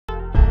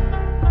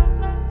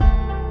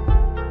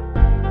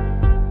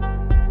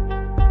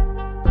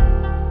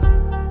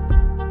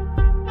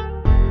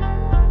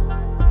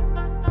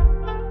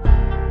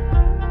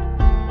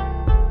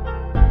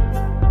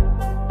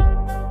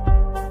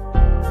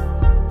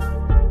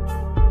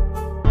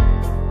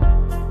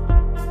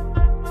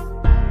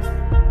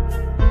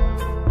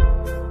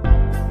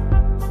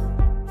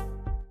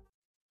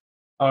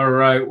All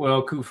right.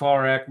 Well,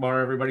 Kufar Akbar,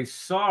 everybody.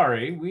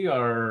 Sorry,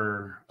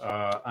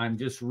 I'm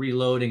just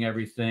reloading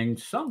everything.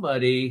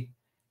 Somebody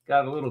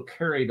got a little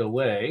carried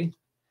away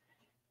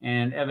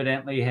and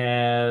evidently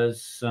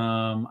has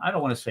some, I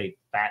don't want to say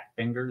fat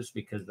fingers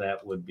because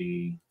that would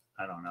be,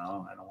 I don't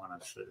know. I don't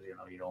want to,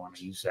 you don't want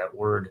to use that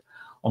word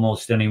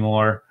almost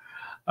anymore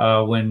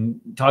when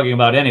talking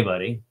about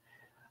anybody.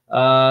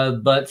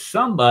 But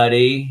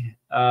somebody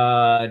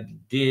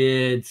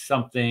did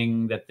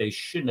something that they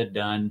shouldn't have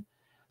done,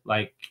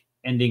 like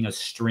ending a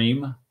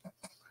stream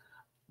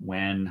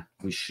when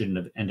we shouldn't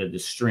have ended the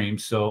stream.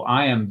 So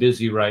I am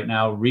busy right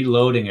now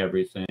reloading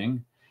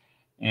everything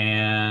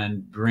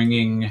and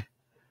bringing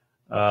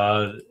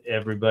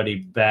everybody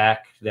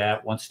back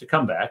that wants to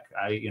come back.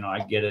 I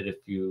get it if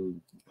you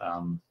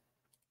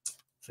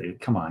say,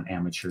 come on,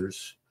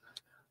 amateurs,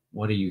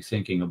 what are you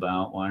thinking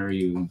about? Why are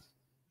you?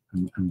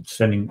 I'm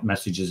sending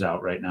messages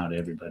out right now to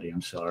everybody.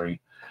 I'm sorry.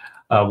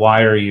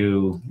 Why are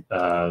you,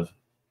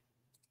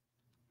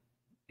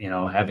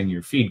 having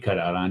your feed cut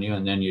out on you,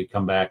 and then you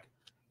come back,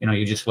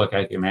 you just look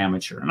like an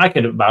amateur. And I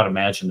could about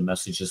imagine the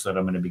messages that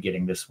I'm going to be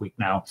getting this week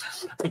now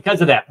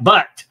because of that.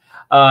 But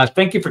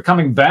thank you for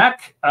coming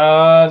back.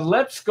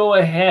 Let's go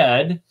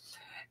ahead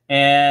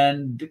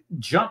and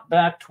jump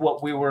back to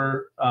what we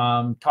were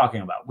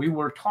talking about. We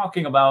were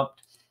talking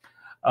about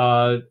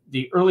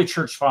the early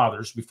church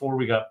fathers before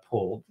we got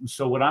pulled.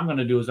 So what I'm going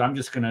to do is I'm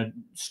just going to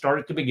start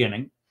at the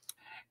beginning,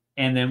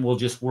 and then we'll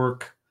just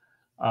work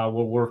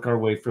our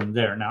way from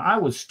there. Now, I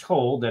was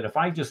told that if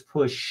I just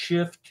push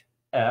Shift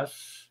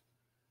S,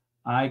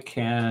 I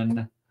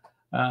can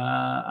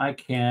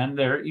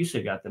there.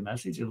 Isa got the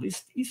message. At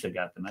least Isa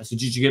got the message.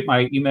 Did you get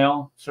my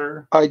email,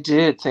 sir? I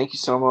did. Thank you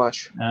so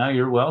much.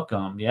 You're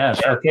welcome. Yes.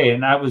 Okay.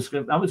 And I was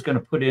going to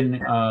put in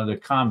the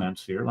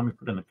comments here. Let me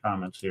put in the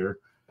comments here.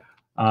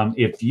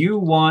 If you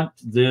want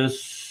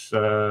this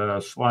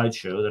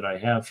slideshow that I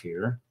have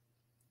here,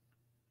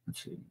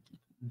 let's see.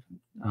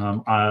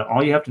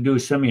 All you have to do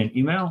is send me an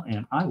email,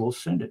 and I will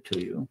send it to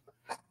you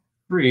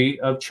free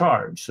of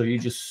charge. So you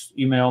just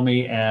email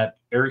me at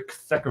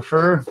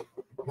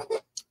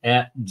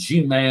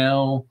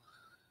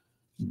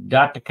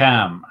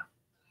ericthecafer@gmail.com.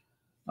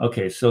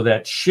 Okay, so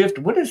that shift,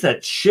 what is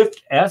that?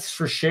 Shift S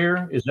for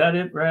share? Is that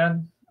it,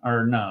 Brad?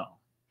 Or no?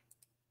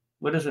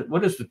 What is it?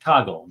 What is the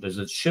toggle? Does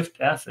it shift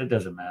S? It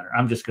doesn't matter.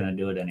 I'm just going to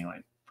do it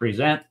anyway.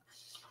 Present,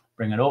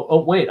 bring it.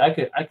 Oh, wait,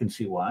 I can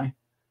see why.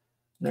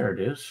 There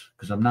it is,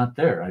 because I'm not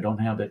there. I don't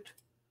have it.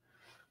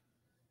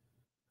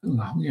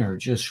 Ooh, we are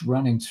just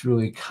running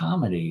through a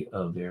comedy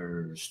of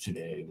errors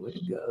today. Way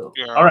to go.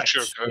 Yeah, all right.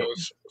 So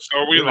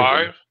are we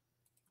live?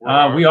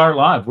 We are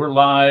live. We're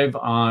live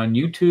on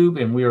YouTube,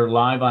 and we are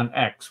live on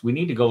X. We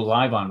need to go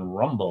live on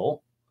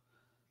Rumble.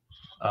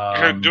 I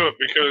can't do it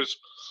because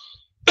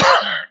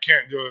I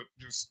can't do it.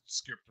 Just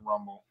skip the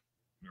Rumble.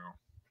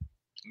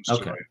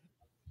 Okay.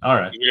 All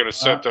right. You got to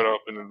set that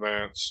up in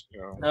advance.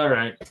 All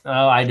right.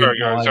 Oh, I didn't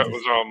know. Guys, that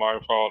was all my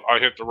fault. I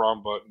hit the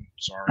wrong button.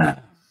 Sorry.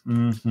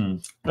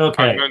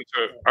 Okay.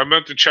 I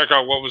meant to check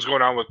out what was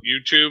going on with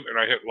YouTube, and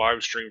I hit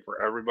live stream for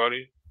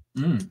everybody.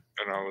 And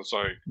I was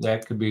like,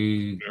 that could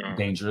be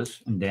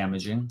dangerous and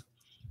damaging.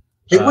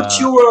 Hey, what's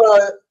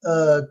your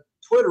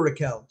Twitter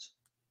account?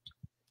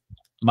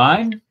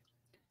 Mine?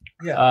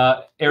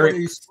 Yeah. Eric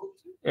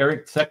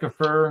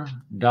Thecafer .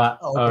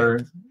 Or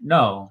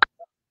no.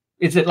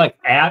 Is it like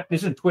at?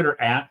 Isn't Twitter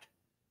at?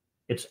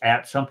 It's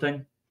at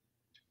something.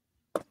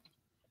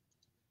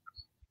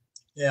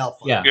 Yeah.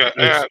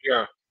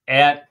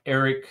 At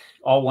Eric,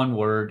 all one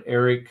word,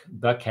 Eric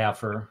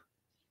Thecafer,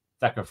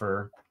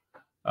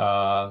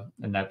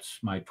 and that's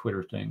my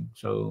Twitter thing.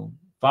 So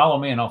follow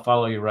me, and I'll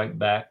follow you right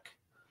back.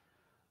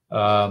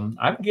 I'm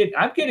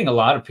getting a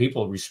lot of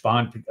people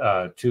respond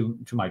to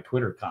my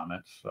Twitter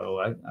comments,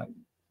 so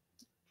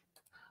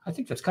I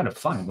think that's kind of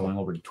fun going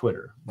over to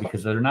Twitter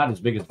because they're not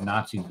as big as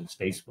Nazis as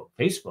Facebook.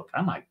 Facebook,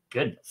 oh my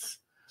goodness.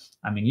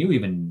 I mean, you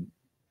even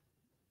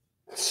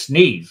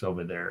sneeze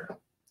over there.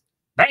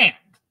 Banned.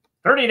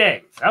 30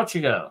 days. Out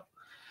you go.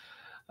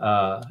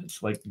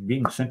 It's like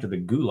being sent to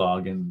the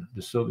gulag in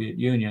the Soviet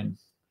Union.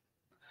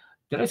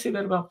 Did I say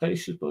that about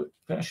fascist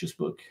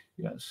book?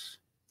 Yes.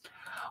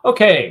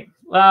 Okay,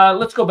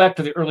 let's go back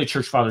to the early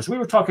church fathers. We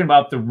were talking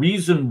about the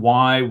reason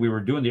why we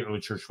were doing the early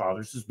church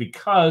fathers is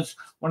because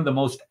one of the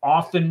most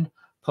often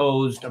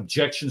posed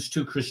objections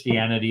to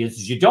Christianity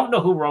is you don't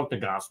know who wrote the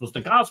Gospels.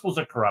 The Gospels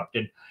are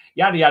corrupted,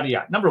 yada, yada,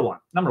 yada. Number one,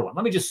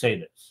 let me just say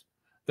this.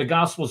 The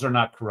Gospels are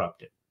not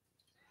corrupted.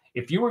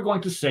 If you were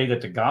going to say that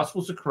the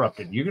Gospels are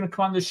corrupted, you're going to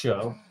come on the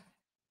show,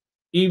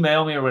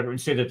 email me or whatever, and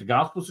say that the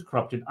Gospels are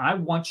corrupted. I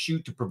want you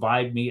to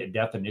provide me a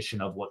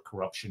definition of what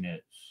corruption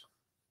is.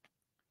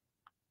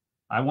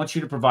 I want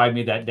you to provide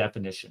me that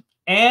definition.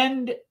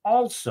 And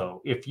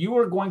also, if you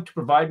are going to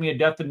provide me a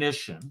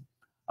definition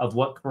of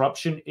what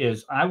corruption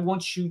is, I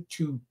want you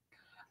to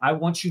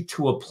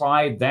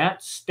apply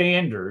that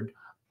standard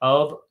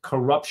of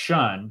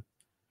corruption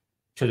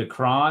to the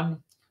Quran,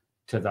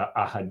 to the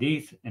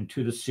Ahadith, and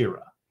to the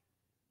Sirah.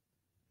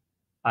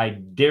 I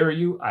dare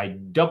you. I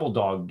double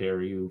dog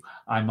dare you.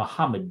 I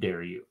Muhammad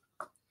dare you.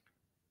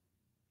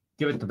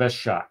 Give it the best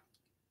shot.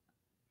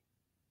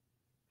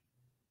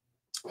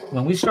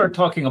 When we start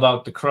talking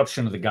about the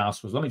corruption of the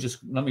Gospels, let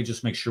me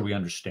just make sure we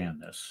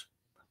understand this.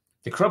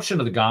 The corruption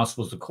of the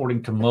Gospels,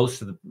 according to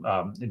most of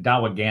the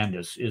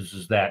Dawagandas,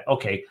 is that,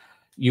 okay,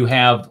 you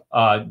have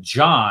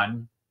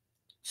John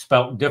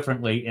spelt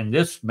differently in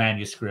this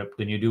manuscript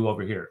than you do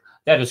over here.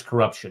 That is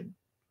corruption.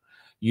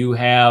 You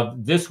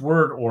have this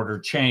word order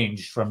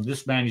changed from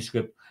this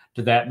manuscript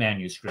to that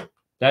manuscript.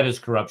 That is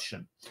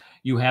corruption.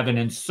 You have an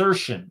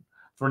insertion.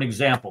 For an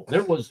example,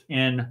 there was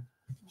in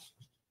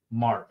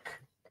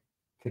Mark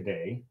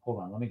today. Hold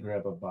on, let me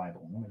grab a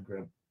Bible. Let me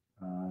grab,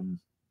 I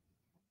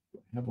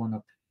have one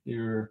up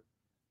here.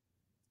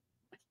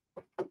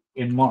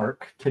 In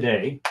Mark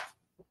today,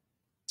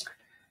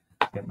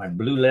 got my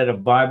blue letter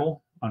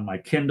Bible on my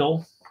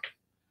Kindle,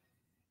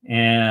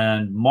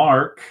 and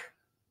Mark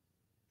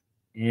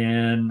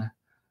in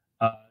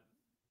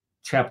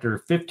chapter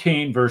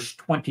 15, verse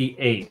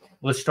 28.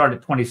 Let's start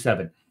at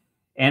 27.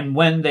 And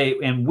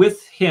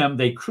with him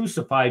they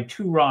crucified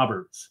two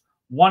robbers,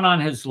 one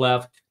on his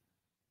left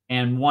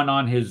and one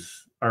on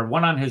his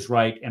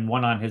right and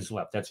one on his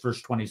left. That's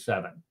verse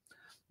 27.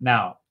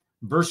 Now,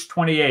 verse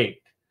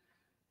 28,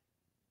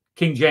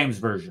 King James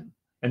Version.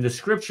 And the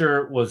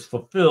scripture was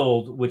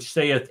fulfilled, which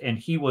saith, and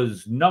he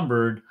was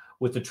numbered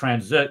with the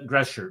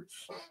transgressors.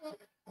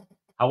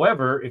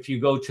 However, if you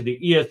go to the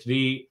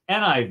ESV,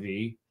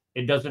 NIV,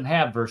 it doesn't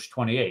have verse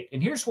 28.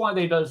 And here's why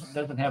they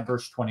doesn't have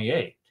verse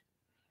 28.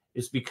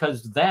 It's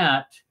because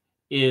that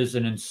is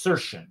an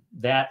insertion.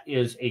 That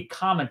is a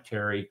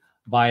commentary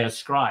by a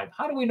scribe.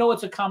 How do we know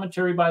it's a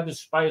commentary by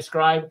a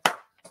scribe?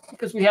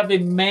 Because we have the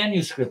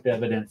manuscript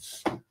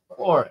evidence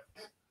for it.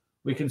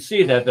 We can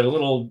see that the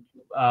little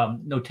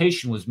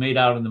notation was made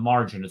out in the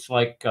margin. It's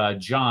like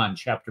John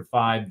chapter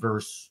 5,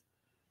 verse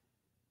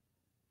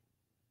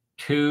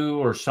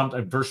 2 or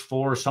something, verse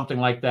 4 or something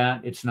like that.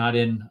 It's not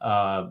in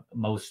or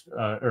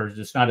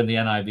it's not in the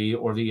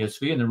NIV or the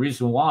ESV. And the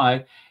reason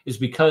why is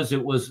because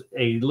it was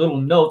a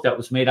little note that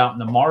was made out in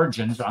the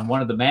margins on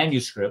one of the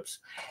manuscripts.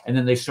 And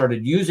then they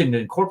started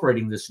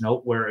incorporating this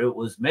note where it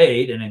was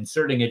made and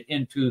inserting it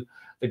into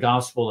the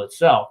gospel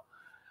itself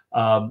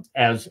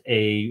as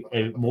a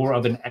more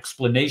of an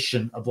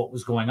explanation of what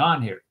was going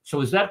on here.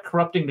 So is that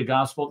corrupting the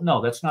gospel?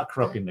 No, that's not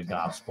corrupting the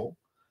gospel.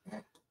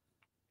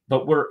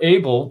 But we're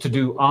able to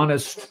do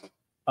honest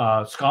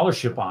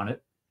scholarship on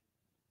it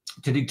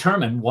to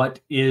determine what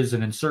is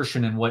an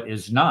insertion and what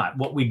is not.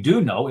 What we do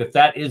know, if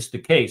that is the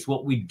case,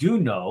 what we do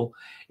know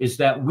is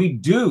that we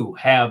do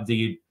have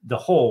the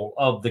whole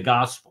of the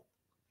gospel.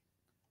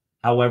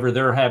 However,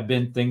 there have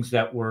been things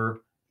that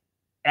were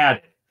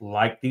added,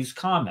 like these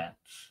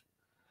comments.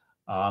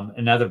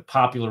 Another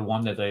popular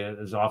one that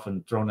is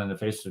often thrown in the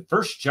face is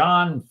 1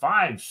 John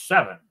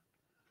 5:7,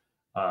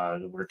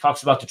 where it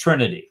talks about the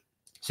Trinity.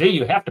 See,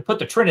 you have to put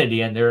the Trinity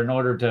in there in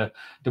order to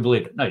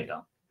believe it. No, you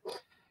don't.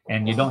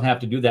 And you don't have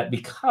to do that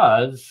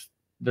because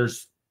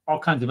there's all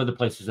kinds of other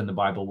places in the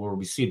Bible where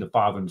we see the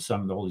Father and the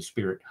Son and the Holy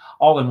Spirit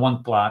all in one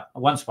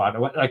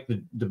spot, like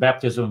the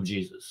baptism of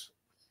Jesus.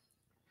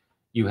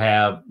 You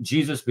have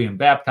Jesus being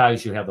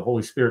baptized. You have the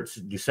Holy Spirit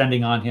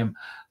descending on him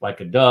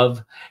like a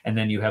dove. And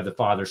then you have the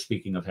Father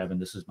speaking of heaven.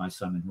 This is my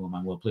Son in whom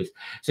I'm well pleased.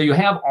 So you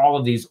have all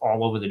of these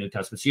all over the New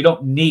Testament. So you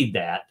don't need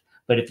that.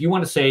 But if you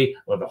want to say,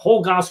 well, the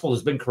whole gospel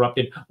has been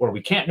corrupted, or we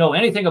can't know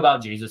anything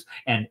about Jesus,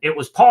 and it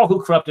was Paul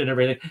who corrupted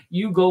everything,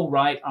 you go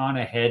right on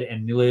ahead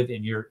and live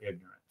in your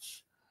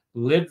ignorance.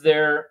 Live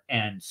there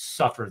and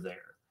suffer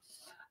there.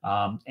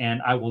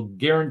 And I will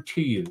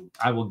guarantee you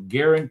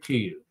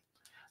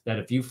that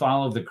if you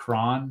follow the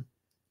Quran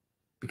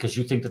because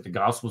you think that the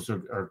gospels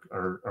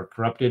are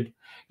corrupted,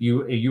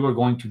 you are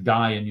going to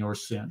die in your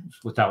sins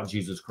without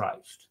Jesus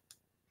Christ.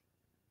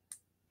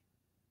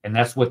 And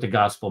that's what the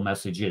gospel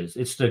message is.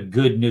 It's the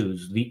good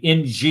news. The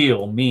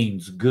Injil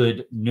means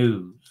good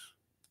news,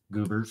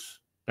 goobers.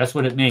 That's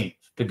what it means,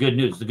 the good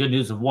news. The good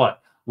news of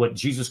what? What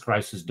Jesus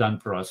Christ has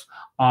done for us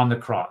on the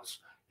cross.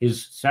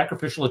 His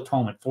sacrificial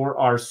atonement for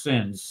our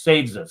sins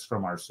saves us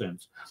from our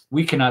sins.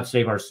 We cannot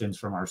save our sins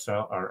from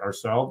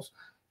ourselves.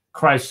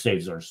 Christ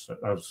saves us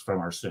from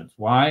our sins.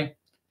 Why?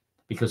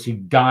 Because he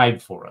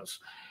died for us.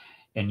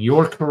 And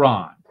your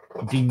Quran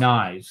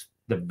denies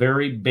the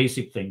very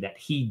basic thing that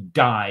he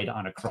died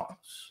on a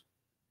cross.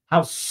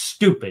 How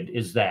stupid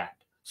is that?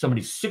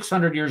 Somebody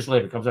 600 years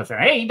later comes up and says,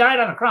 hey, he died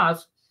on a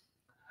cross.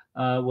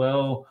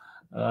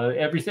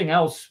 Everything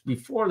else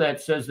before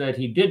that says that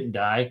he didn't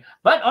die.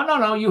 But, oh,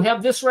 no, you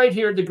have this right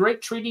here, the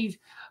Great Treaty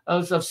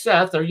of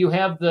Seth, or you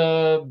have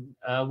the,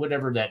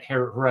 whatever that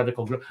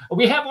heretical group.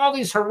 We have all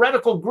these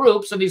heretical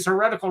groups and these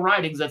heretical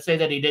writings that say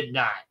that he didn't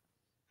die.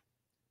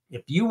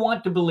 If you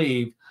want to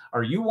believe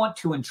or you want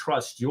to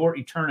entrust your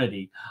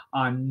eternity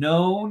on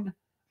known,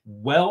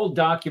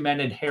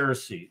 well-documented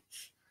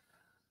heresies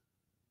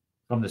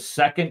from the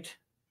second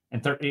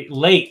and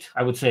late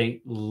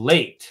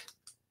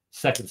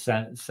second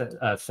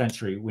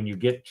century, when you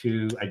get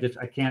to,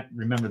 I can't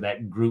remember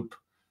that group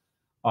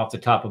off the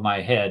top of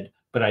my head,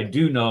 but I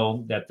do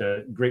know that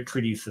the Great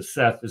Treatise of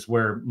Seth is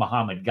where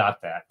Muhammad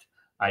got that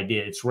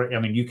idea. It's, I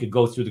mean, you could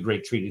go through the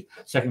Great Treatise,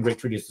 Second Great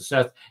Treatise of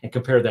Seth, and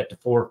compare that to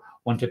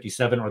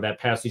 4:157 or that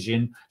passage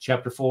in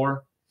chapter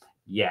 4.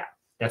 Yeah,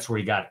 that's where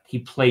he got it. He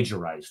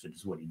plagiarized it,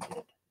 is what he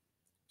did.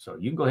 So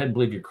you can go ahead and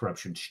believe your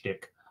corruption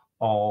shtick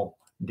all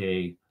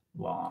day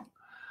long.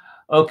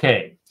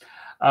 Okay,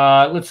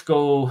 let's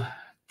go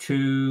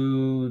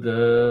to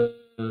the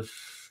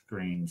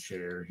screen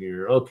share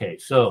here. Okay,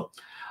 so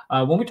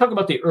when we talk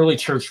about the early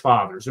church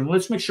fathers, and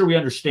let's make sure we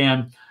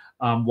understand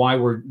why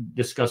we're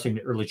discussing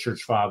the early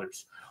church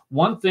fathers.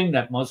 One thing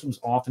that Muslims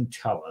often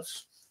tell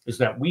us is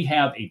that we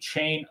have a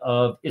chain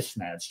of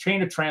isnads,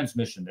 chain of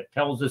transmission that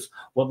tells us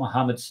what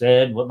Muhammad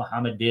said, what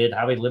Muhammad did,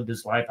 how he lived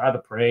his life, how to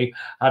pray,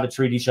 how to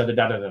treat each other,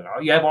 da, da, da, da.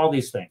 You have all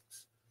these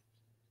things.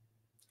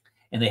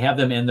 And they have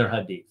them in their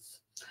hadith.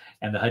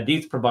 And the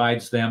hadith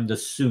provides them the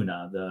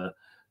sunnah,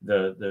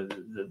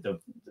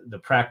 the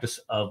practice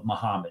of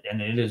Muhammad.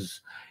 And it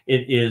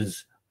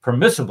is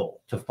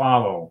permissible to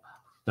follow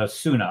the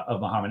sunnah of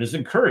Muhammad. It is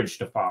encouraged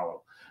to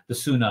follow the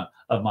sunnah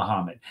of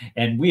Muhammad.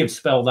 And we have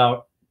spelled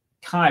out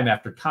time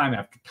after time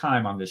after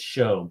time on this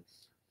show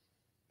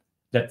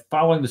that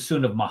following the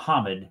sunnah of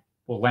Muhammad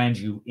will land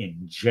you in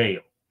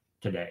jail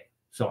today.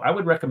 So I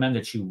would recommend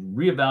that you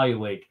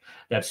reevaluate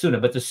that sunnah.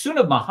 But the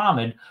sunnah of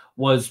Muhammad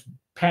was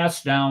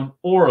passed down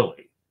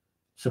orally,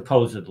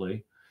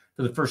 supposedly,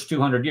 for the first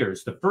 200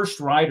 years. The first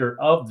writer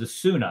of the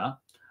sunnah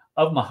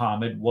of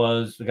Muhammad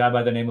was the guy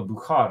by the name of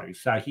Bukhari,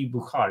 Sahih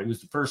Bukhari. He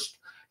was the first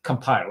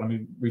compiler. Let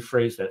me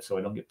rephrase that so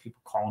I don't get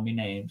people calling me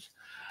names.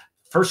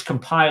 First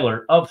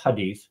compiler of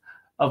hadith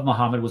of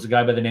Muhammad was a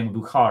guy by the name of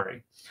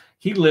Bukhari.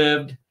 He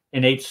lived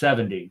in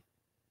 870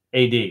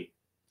 AD.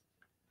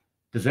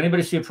 Does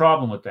anybody see a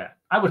problem with that?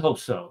 I would hope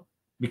so,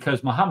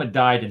 because Muhammad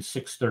died in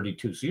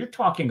 632. So you're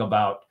talking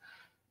about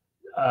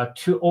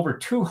over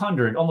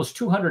 200, almost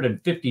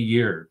 250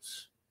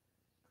 years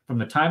from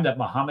the time that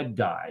Muhammad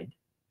died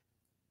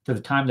to the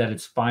time that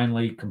it's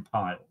finally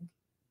compiled.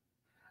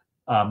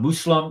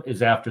 Muslim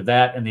is after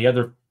that, and the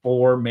other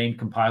four main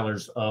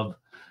compilers of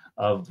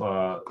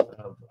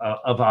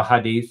a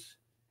hadith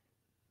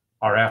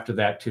are after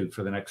that too,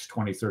 for the next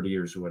 20, 30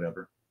 years or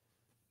whatever.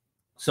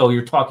 So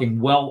you're talking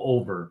well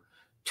over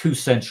 2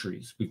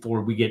 centuries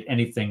before we get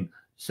anything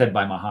said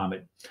by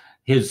Muhammad.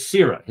 His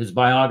seerah, his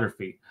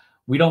biography,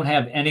 we don't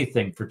have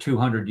anything for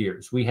 200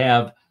 years. We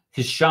have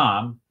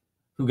Hisham,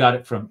 who got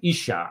it from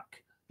Ishaq.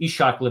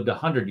 Ishaq lived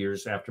 100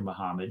 years after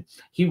Muhammad.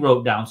 He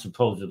wrote down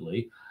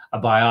supposedly a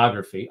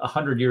biography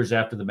 100 years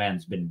after the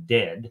man's been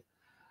dead.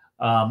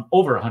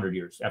 Over 100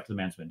 years after the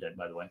man's been dead,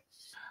 by the way.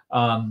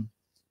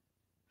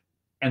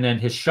 And then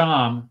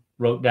Hisham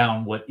wrote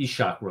down what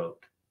Ishaq wrote.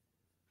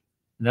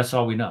 And that's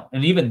all we know.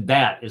 And even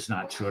that is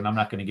not true. And I'm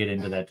not going to get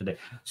into that today.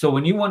 So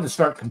when you want to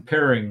start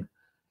comparing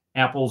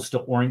apples to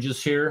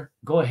oranges here,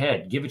 go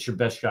ahead. Give it your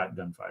best shot,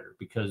 Gunfighter,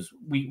 because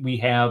we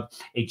have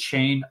a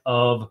chain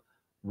of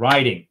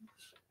writings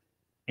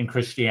in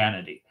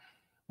Christianity.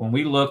 When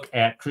we look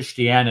at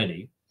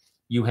Christianity,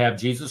 you have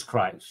Jesus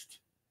Christ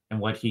and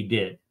what he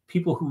did.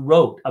 People who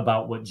wrote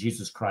about what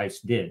Jesus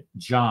Christ did.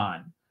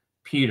 John,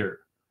 Peter,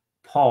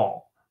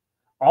 Paul,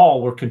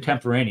 all were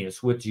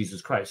contemporaneous with Jesus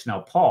Christ.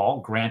 Now, Paul,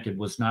 granted,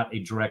 was not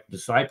a direct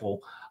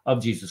disciple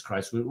of Jesus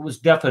Christ, but was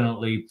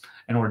definitely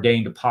an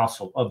ordained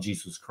apostle of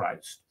Jesus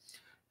Christ.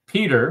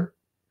 Peter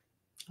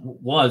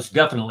was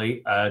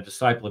definitely a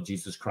disciple of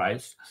Jesus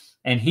Christ,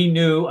 and he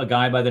knew a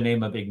guy by the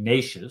name of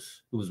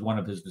Ignatius, who was one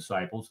of his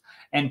disciples,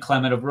 and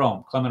Clement of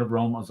Rome. Clement of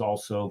Rome was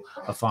also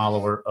a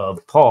follower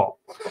of Paul.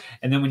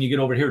 And then when you get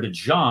over here to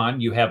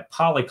John, you have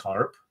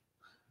Polycarp.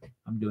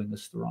 I'm doing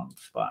this the wrong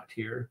spot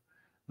here.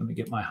 Let me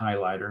get my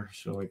highlighter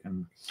so we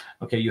can.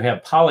 Okay, you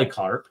have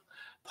Polycarp.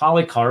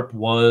 Polycarp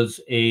was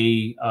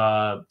a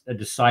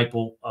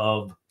disciple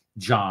of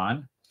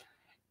John.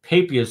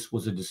 Papias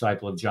was a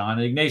disciple of John,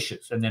 and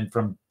Ignatius. And then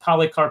from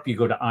Polycarp, you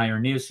go to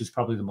Irenaeus, who's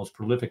probably the most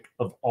prolific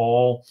of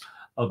all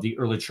of the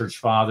early church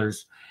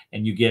fathers.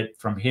 And you get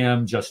from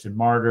him Justin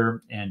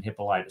Martyr and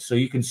Hippolytus. So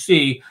you can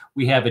see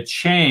we have a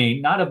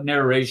chain, not of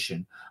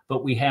narration,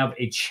 but we have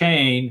a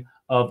chain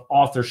of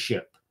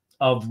authorship,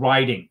 of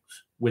writings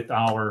with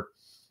our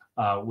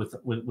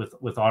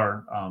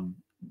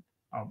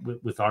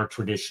with our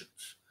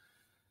traditions.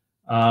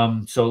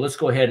 So let's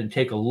go ahead and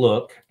take a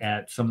look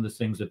at some of the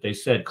things that they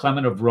said.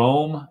 Clement of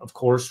Rome, of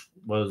course,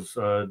 was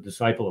a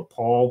disciple of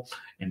Paul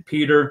and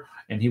Peter,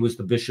 and he was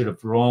the bishop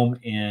of Rome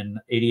in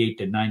 88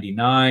 to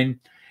 99.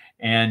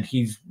 And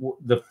he's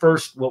the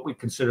first, what we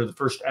consider the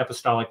first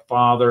apostolic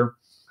father.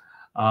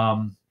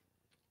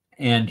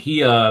 And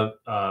he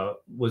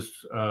was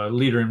a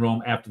leader in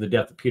Rome after the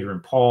death of Peter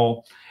and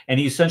Paul. And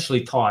he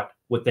essentially taught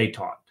what they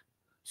taught.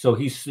 So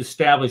he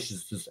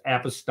establishes this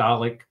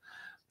apostolic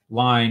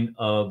line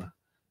of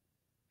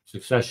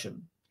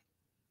succession.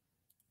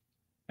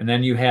 And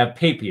then you have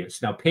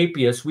Papias. Now,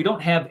 Papias, we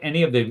don't have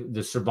any of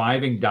the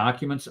surviving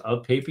documents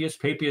of Papias.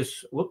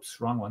 Papias, whoops,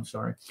 wrong one,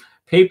 sorry.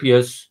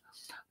 Papias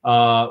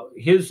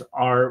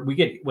we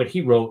get what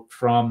he wrote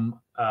from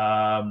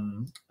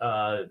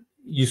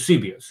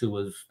Eusebius, who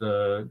was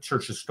the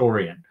church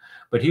historian,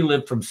 but he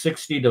lived from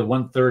 60 to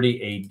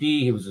 130 AD.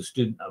 He was a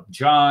student of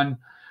John,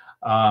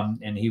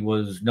 and he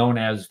was known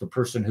as the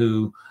person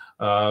who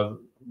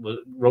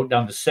wrote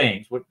down the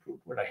sayings. Where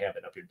did I have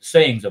it up here? The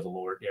sayings of the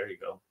Lord. There you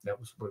go. That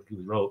was what he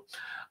wrote.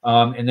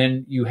 And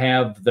then you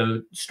have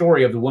the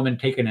story of the woman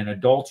taken in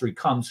adultery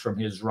comes from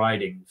his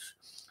writings.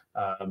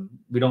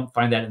 We don't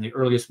find that in the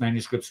earliest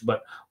manuscripts,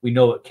 but we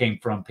know it came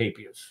from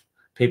Papias.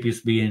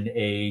 Papias being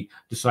a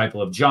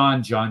disciple of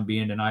John, John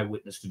being an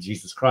eyewitness to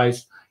Jesus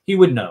Christ, he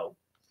would know.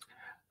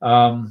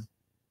 And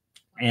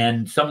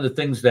some of the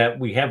things that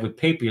we have with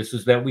Papias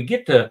is that we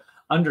get to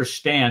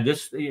understand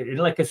this.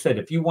 Like I said,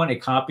 if you want a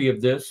copy of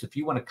this, if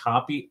you want a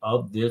copy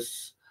of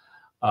this,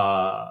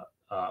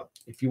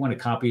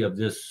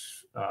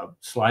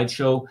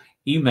 slideshow,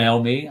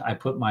 email me. I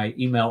put my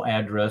email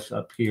address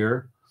up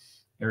here,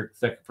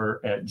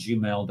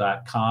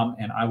 erictheckfer@gmail.com,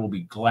 and I will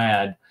be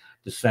glad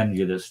to send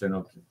you this.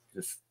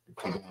 Just if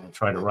you don't want to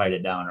try to write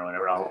it down or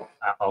whatever,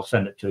 I'll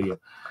send it to you.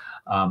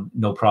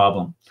 No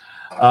problem.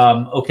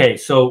 Okay,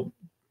 so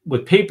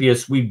with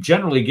Papias, we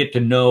generally get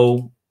to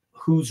know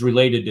who's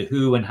related to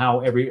who and how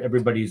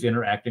everybody's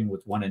interacting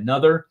with one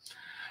another.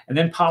 And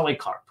then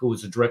Polycarp, who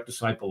was a direct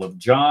disciple of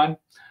John.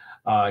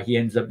 He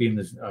ends up being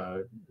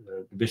the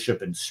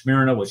bishop in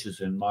Smyrna, which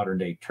is in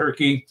modern-day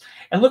Turkey.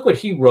 And look what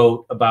he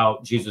wrote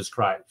about Jesus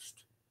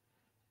Christ.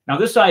 Now,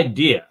 this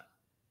idea,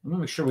 let me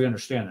make sure we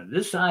understand that.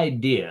 This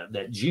idea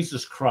that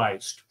Jesus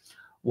Christ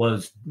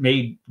was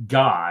made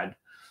God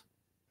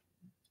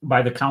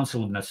by the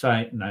Council of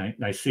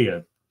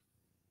Nicaea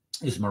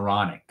is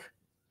moronic.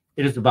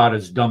 It is about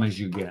as dumb as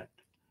you get.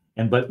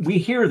 But we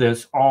hear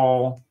this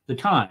all the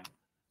time.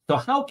 So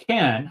how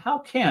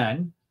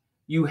can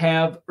you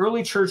have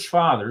early church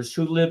fathers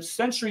who lived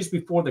centuries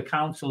before the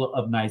Council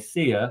of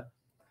Nicaea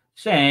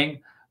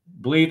saying,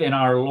 believe in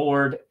our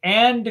Lord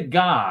and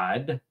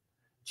God,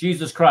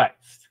 Jesus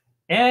Christ,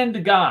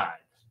 and God?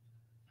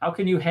 How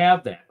can you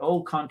have that?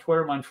 Oh,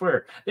 contraire,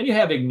 montoire. Then you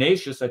have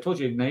Ignatius. I told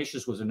you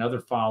Ignatius was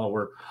another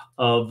follower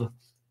of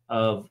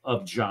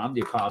John,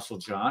 the Apostle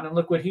John. And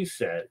look what he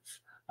says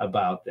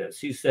about this.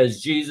 He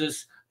says,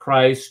 Jesus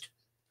Christ,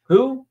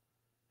 who?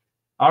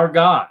 Our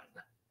God.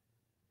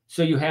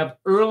 So you have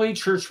early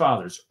church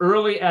fathers,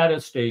 early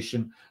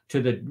attestation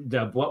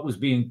to what was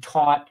being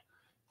taught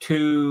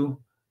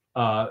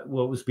by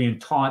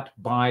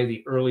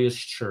the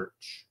earliest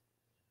church.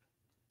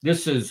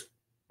 This is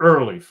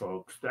early,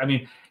 folks. I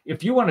mean,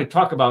 if you want to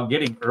talk about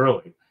getting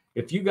early,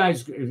 if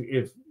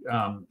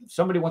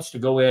somebody wants to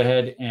go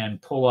ahead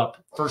and pull up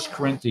 1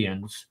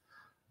 Corinthians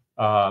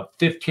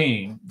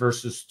 15,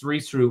 verses 3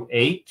 through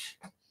 8,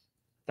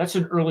 that's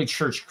an early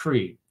church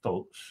creed,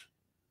 folks.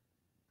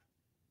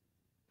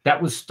 That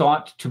was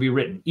thought to be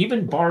written.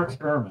 Even Bart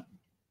Ehrman.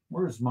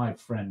 Where's my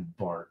friend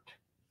Bart?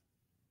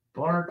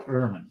 Bart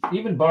Ehrman.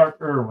 Even Bart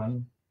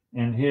Ehrman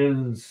and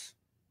his...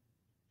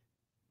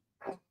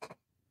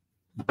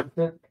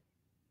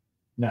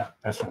 No,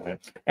 that's not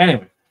it.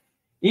 Anyway,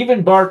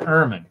 even Bart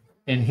Ehrman,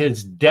 in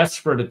his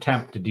desperate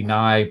attempt to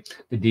deny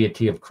the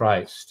deity of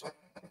Christ,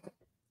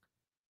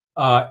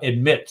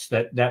 admits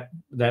that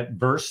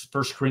verse,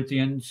 1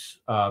 Corinthians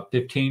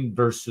 15,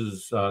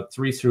 verses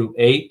 3 through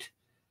 8,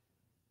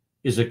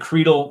 is a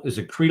creedal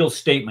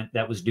statement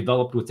that was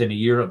developed within a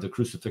year of the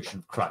crucifixion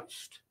of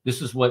Christ. This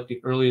is what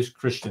the earliest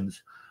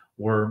Christians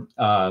were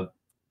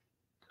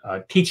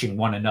teaching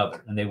one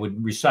another, and they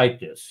would recite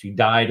this. He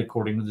died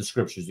according to the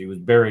scriptures. He was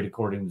buried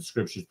according to the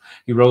scriptures.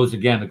 He rose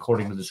again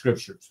according to the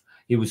scriptures.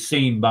 He was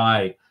seen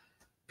by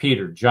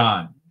Peter,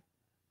 John,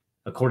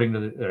 according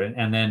to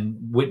and then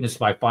witnessed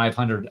by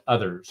 500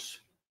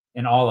 others,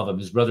 and all of them,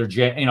 his brother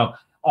James.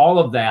 All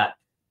of that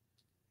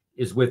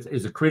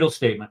is a creedal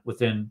statement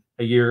within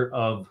a year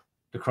of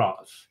the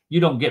cross. You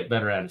don't get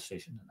better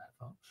attestation than that,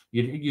 folks.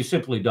 You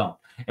simply don't.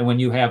 And when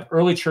you have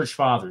early church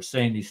fathers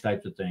saying these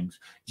types of things,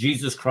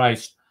 Jesus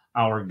Christ,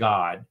 our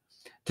God,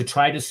 to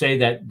try to say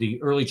that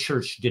the early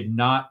church did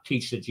not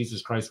teach that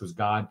Jesus Christ was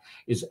God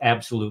is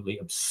absolutely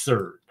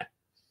absurd.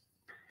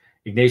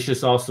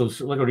 Ignatius also,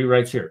 look what he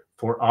writes here.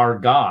 For our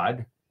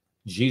God,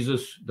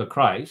 Jesus the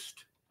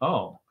Christ,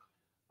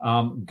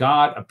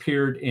 God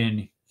appeared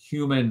in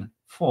human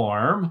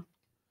form.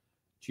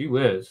 Gee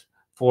whiz.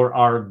 For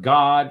our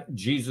God,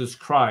 Jesus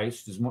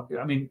Christ is more,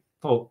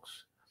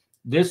 folks,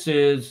 this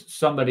is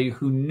somebody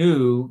who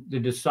knew the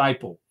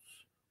disciples,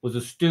 was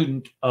a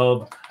student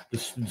of the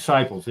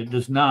disciples. It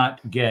does not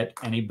get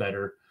any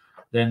better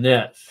than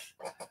this.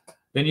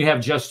 Then you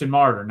have Justin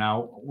Martyr.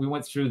 Now, we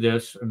went through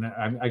this, and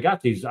I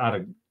got these out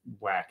of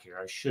whack here.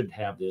 I should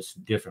have this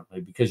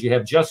differently, because you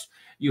have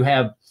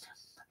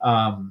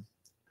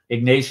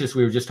Ignatius,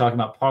 we were just talking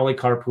about,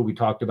 Polycarp, who we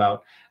talked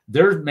about.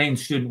 Their main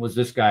student was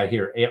this guy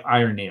here,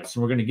 Irenaeus,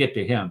 and we're going to get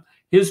to him.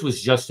 His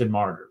was Justin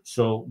Martyr.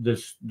 So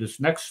this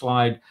next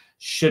slide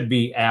should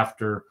be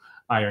after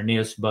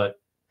Irenaeus, but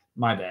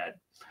my bad.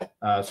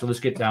 So let's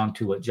get down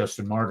to what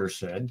Justin Martyr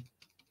said.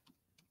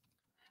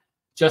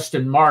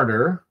 Justin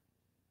Martyr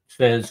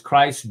says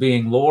Christ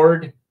being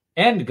Lord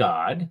and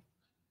God.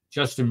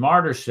 Justin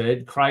Martyr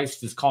said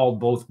Christ is called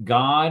both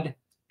God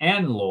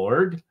and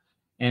Lord.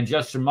 And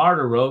Justin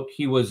Martyr wrote,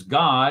 he was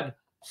God,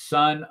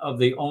 son of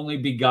the only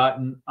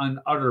begotten,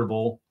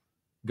 unutterable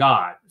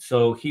God.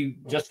 So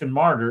Justin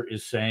Martyr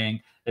is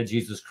saying that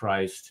Jesus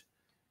Christ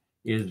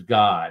is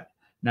God.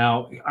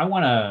 Now, I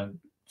want to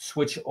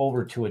switch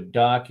over to a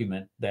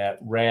document that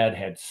Rad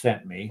had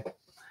sent me,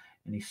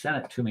 and he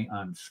sent it to me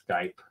on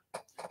Skype.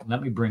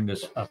 Let me bring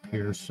this up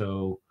here.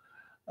 So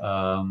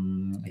I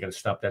got to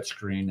stop that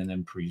screen and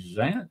then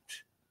present.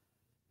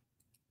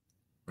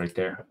 Right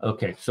there.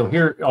 Okay, so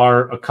here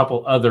are a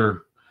couple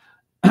other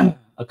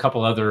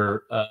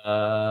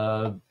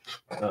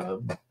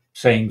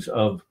sayings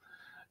of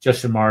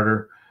Justin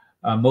Martyr.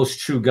 Most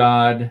true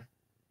God,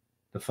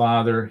 the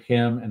Father,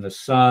 Him, and the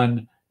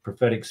Son,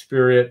 prophetic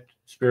Spirit.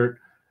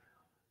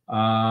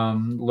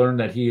 Learn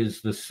that He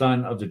is the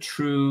Son of the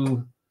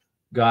true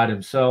God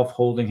Himself,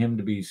 holding Him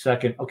to be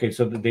second. Okay,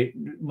 so the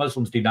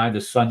Muslims deny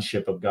the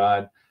sonship of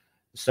God.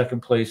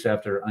 Second place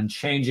after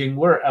unchanging.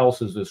 Where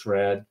else is this,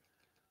 Rad?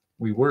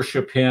 We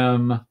worship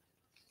Him.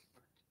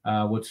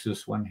 What's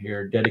this one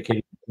here?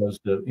 Dedicated because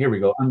here we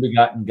go.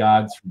 Unbegotten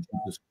God through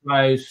Jesus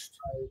Christ.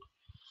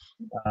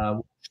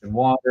 And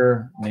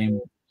water, name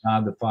of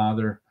God the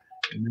Father,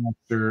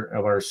 Master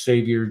of our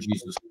Savior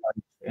Jesus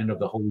Christ, and of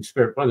the Holy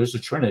Spirit. Well, there's a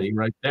Trinity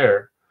right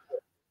there.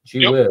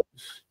 Gee whiz.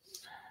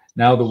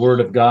 Now the Word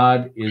of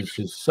God is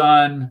His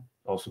Son,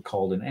 also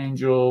called an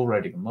angel.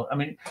 Writing. I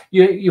mean,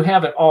 you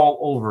have it all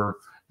over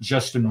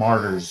Justin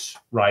Martyr's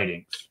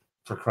writings.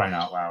 For crying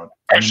out loud.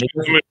 Actually,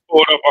 let me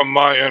pull it up on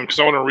my end because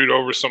I want to read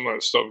over some of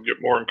that stuff and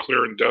get more and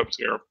clear in depth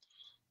here.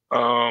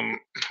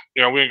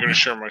 Yeah, we ain't going to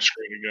share my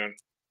screen again.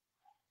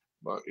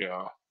 But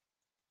yeah.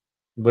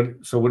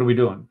 So what are we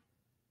doing?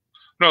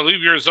 No,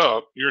 leave yours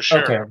up. You're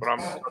sharing okay. it, but I'm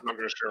not going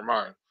to share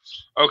mine.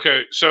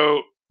 Okay,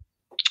 so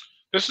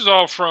this is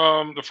all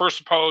from the First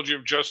Apology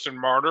of Justin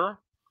Martyr,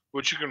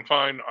 which you can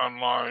find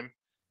online.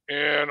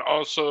 And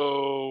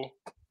also,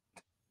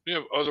 we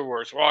have other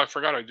works. Well, I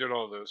forgot I did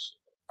all this.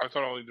 I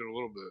thought I only did a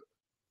little bit.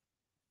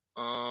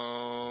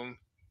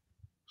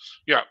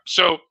 Yeah,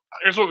 so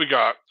here's what we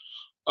got.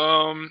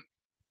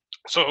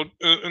 So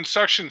in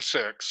section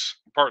 6,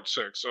 part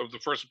 6 of the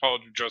First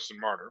Apology of Justin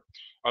Martyr,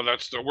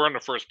 we're in the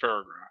first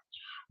paragraph.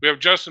 We have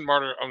Justin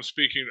Martyr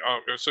speaking.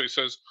 So he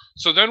says,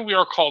 so then we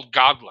are called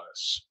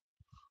godless.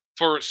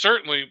 For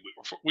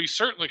we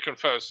certainly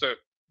confess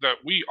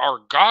that we are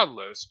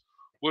godless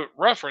with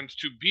reference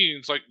to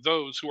beings like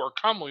those who are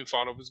commonly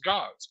thought of as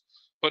gods,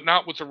 but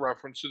not with a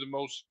reference to the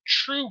most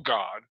true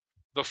God,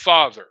 the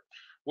Father.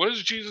 What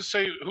does Jesus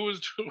say? Who is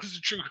the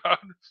true God?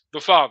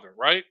 The Father,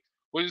 right?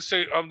 What does it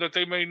say? That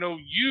they may know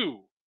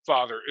you,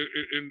 Father,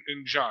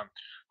 in John.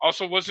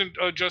 Also, wasn't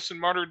Justin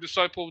Martyr a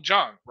disciple of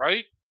John,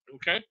 right?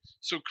 Okay,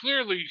 so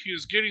clearly he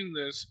is getting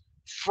this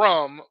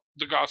from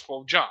the Gospel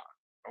of John.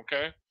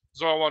 Okay,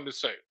 that's all I wanted to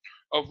say.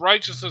 Of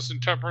righteousness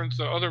and temperance,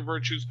 the other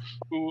virtues,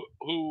 who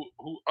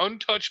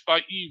untouched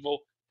by evil,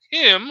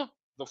 Him,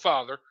 the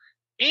Father,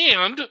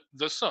 and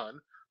the Son,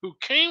 who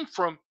came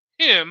from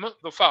Him,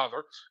 the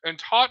Father, and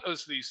taught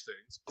us these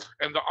things,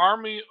 and the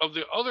army of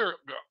the other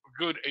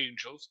good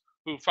angels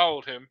who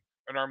followed Him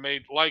and are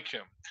made like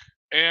Him,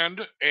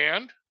 and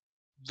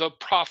the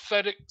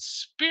prophetic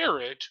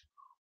Spirit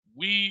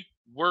we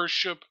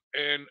worship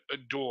and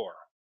adore.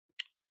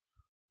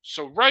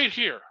 So right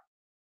here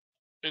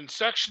in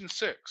section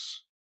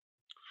 6,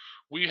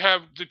 we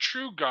have the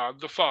true God,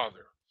 the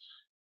Father,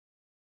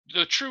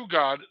 the true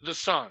God, the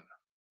Son,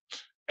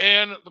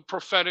 and the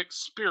prophetic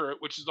Spirit,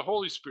 which is the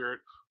Holy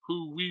Spirit,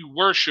 who we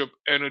worship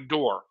and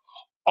adore.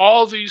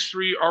 All these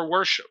three are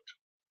worshipped.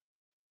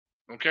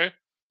 Okay?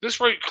 This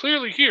right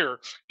clearly here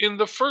in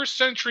the 1st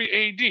century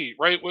AD,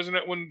 right? Wasn't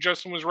it when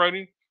Justin was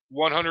writing?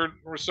 100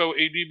 or so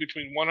AD,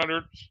 between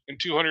 100 and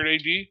 200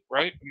 AD,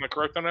 right? Am I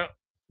correct on that?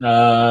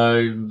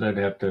 I'd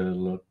have to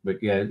look,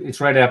 but yeah,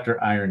 it's right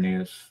after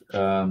Irenaeus.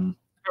 Let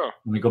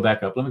me go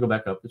back up.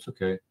 It's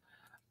okay.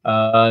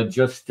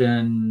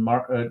 Justin,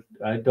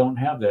 I don't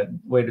have that.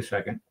 Wait a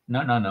second.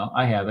 No.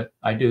 I have it.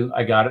 I do.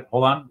 I got it.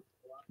 Hold on.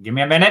 Give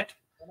me a minute.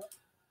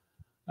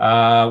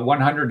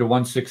 100 to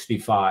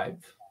 165.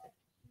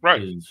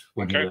 Right. Is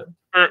when okay.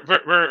 Very,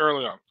 very, very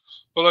early on.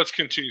 But let's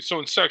continue. So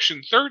in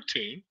section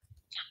 13,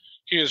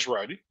 he is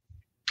writing.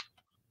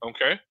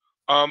 Okay.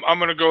 I'm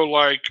going to go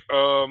like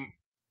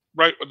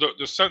right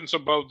the sentence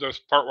above this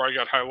part where I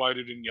got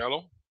highlighted in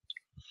yellow.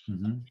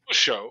 Mm-hmm. To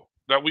show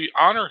that we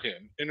honor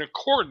Him in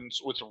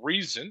accordance with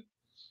reason,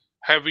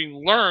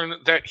 having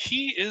learned that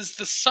He is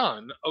the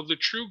Son of the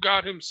true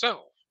God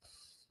Himself.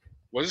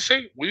 What does it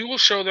say? We will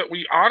show that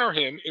we honor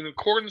Him in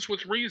accordance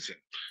with reason,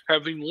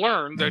 having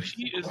learned that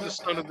He is the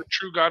Son of the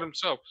true God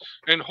Himself,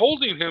 and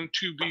holding Him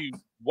to be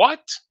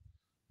what?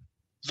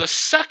 The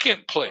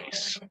second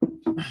place,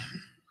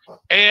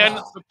 and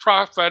the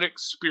prophetic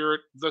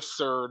Spirit, the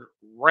third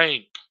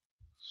rank.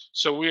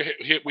 So we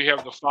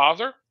have the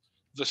Father,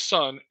 the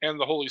Son, and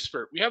the Holy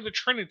Spirit. We have the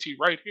Trinity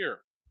right here.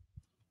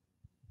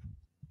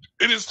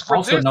 It is for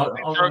Also, this.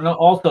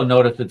 also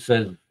notice it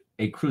says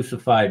a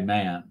crucified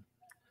man.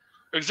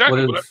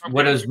 Exactly.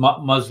 What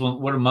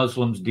do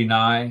Muslims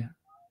deny?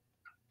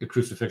 The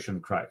crucifixion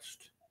of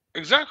Christ.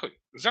 Exactly.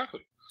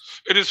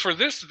 It is for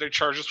this that they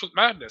charge us with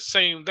madness,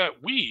 saying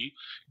that we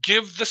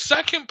give the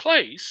second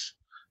place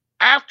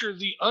after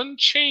the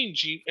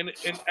unchanging and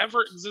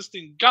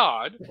ever-existing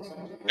God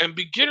and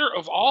beginner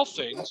of all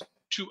things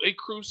to a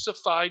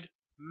crucified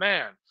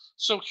man.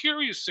 So here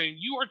he is saying,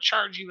 you are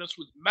charging us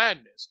with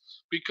madness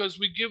because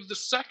we give the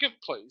second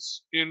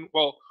place in,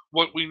 well,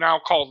 what we now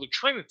call the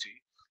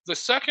Trinity, the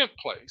second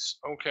place,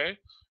 okay,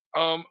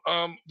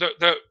 to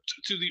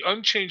the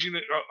unchanging,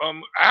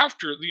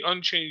 after the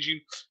unchanging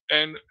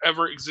and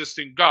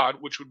ever-existing God,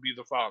 which would be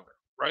the Father,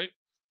 right,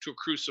 to a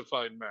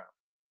crucified man.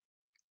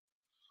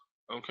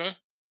 Okay.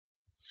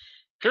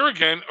 Here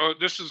again,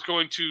 this is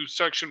going to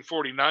section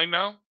 49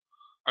 now.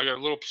 I got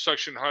a little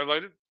section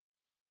highlighted.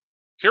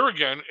 Here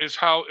again is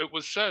how it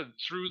was said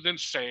through the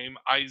same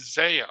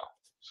Isaiah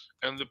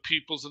and the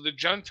peoples of the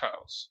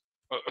Gentiles,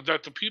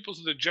 that the peoples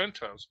of the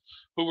Gentiles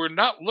who were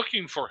not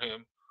looking for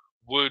him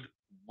would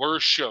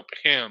worship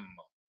him.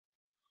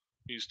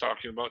 He's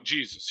talking about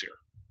Jesus here.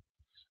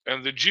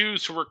 And the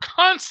Jews who were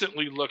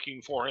constantly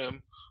looking for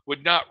him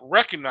would not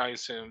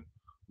recognize him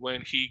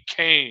when he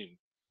came.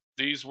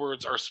 These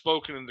words are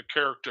spoken in the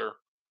character,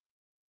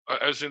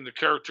 as in the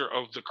character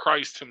of the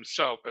Christ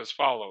himself, as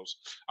follows.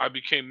 I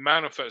became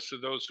manifest to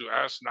those who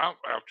asked not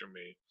after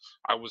me.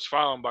 I was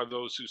found by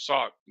those who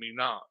sought me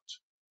not.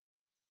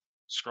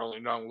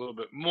 Scrolling down a little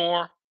bit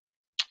more.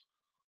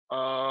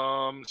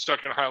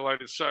 Second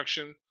highlighted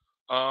section.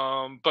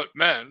 But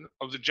men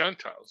of the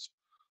Gentiles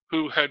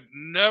who had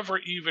never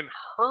even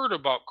heard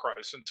about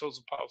Christ until his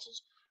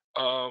apostles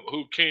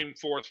who came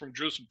forth from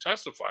Jerusalem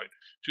testified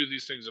to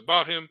these things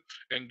about him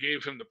and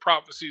gave him the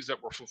prophecies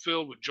that were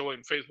fulfilled with joy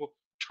and faithful,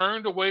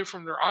 turned away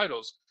from their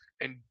idols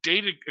and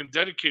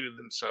dedicated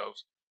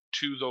themselves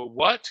to the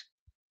what?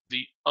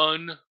 The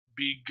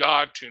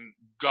unbegotten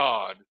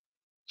God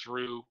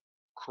through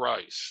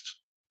Christ.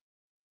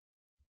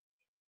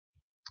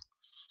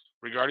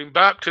 Regarding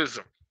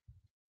baptism,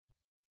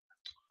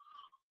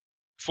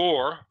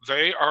 for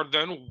they are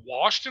then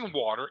washed in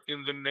water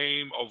in the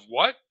name of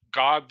what?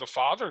 God the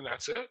Father, and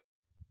that's it?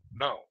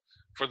 No.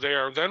 For they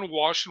are then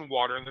washed in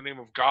water in the name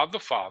of God the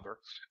Father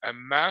and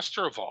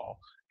Master of all,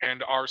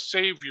 and our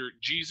Savior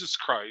Jesus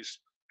Christ,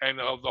 and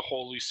of the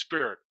Holy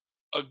Spirit.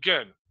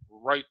 Again,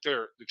 right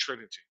there, the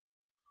Trinity.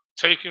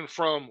 Taken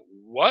from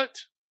what?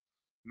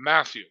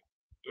 Matthew.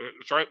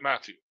 That's right,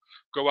 Matthew.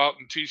 Go out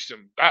and teach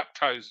them,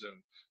 baptize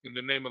them in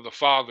the name of the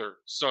Father,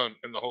 Son,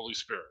 and the Holy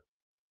Spirit.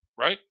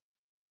 Right?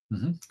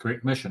 Mm-hmm.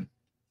 Great mission.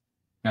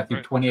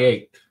 Matthew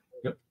 28.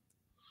 Yep.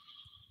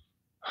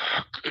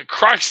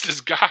 Christ is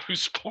God who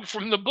spoke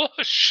from the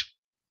bush.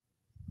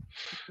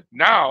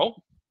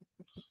 Now,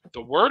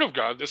 the Word of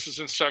God, this is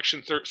in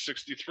section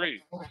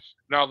 63.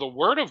 Now, the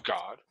Word of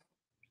God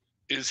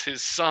is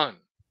his Son.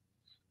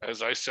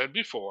 As I said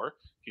before,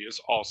 he is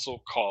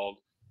also called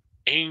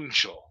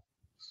angel,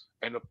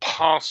 an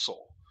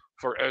apostle.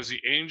 For as the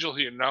angel,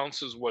 he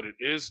announces what it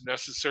is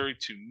necessary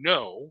to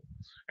know,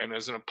 and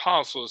as an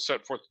apostle is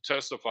set forth to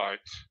testify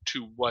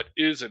to what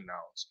is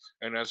announced.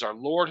 And as our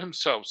Lord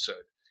himself said,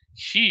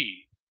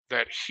 he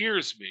that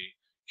hears me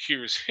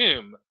hears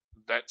him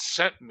that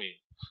sent me.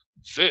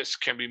 This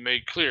can be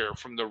made clear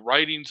from the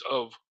writings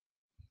of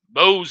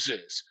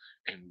Moses,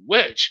 in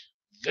which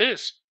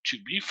this to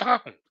be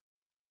found.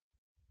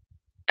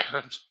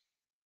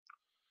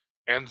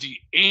 And the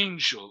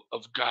angel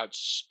of God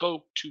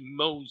spoke to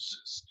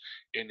Moses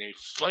in a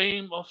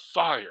flame of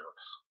fire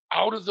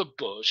out of the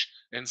bush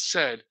and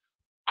said,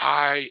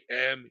 I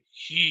am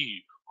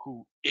he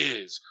who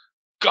is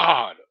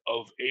God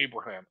of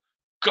Abraham,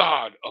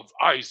 God of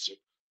Isaac,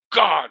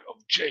 God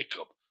of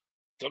Jacob,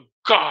 the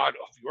God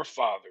of your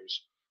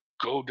fathers.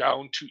 Go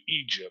down to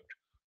Egypt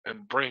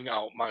and bring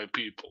out my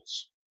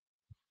peoples.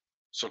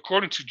 So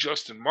according to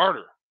Justin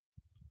Martyr,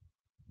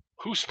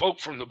 who spoke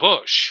from the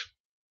bush?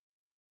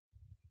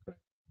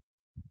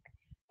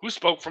 Who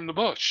spoke from the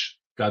bush?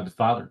 God the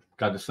Father,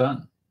 God the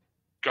Son.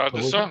 God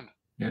the Son.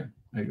 Yeah,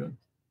 there you go.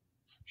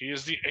 He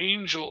is the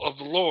angel of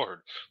the Lord,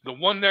 the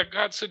one that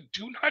God said,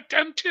 do not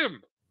tempt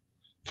him,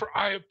 for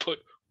I have put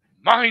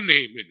my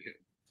name in him.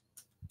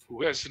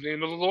 Who has the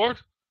name of the Lord?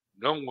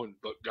 No one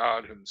but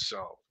God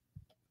himself.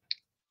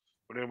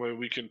 But anyway,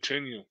 we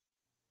continue.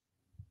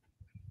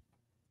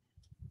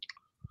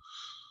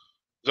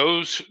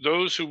 Those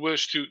who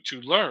wish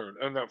to learn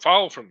and that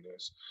follow from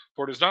this,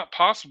 for it is not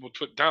possible to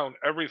put down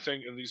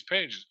everything in these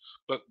pages,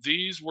 but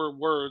these were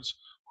words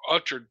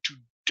uttered to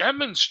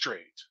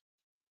demonstrate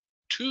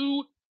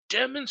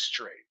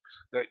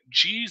that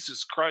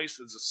Jesus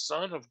Christ is the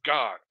Son of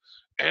God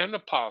and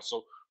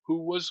apostle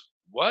who was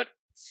what?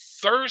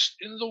 Thirst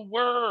in the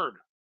word.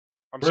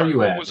 Where are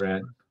you at,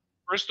 Brad?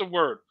 First the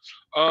word.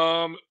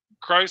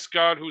 Christ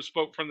God who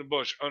spoke from the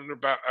bush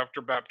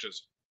after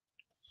baptism.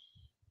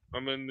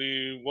 I'm in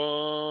the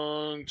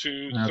 1,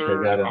 2, okay,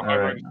 3. Got it. All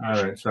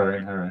right. Sorry.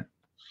 All right.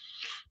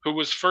 Who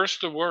was first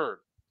the word.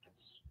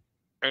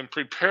 and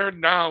prepared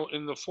now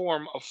in the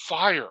form of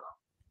fire.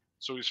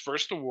 So he's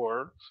first the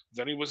Word,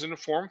 then he was in the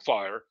form of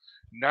fire,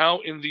 now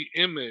in the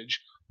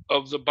image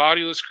of the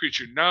bodiless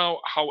creature. Now,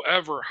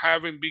 however,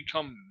 having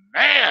become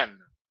man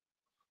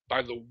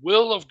by the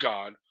will of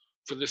God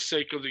for the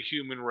sake of the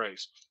human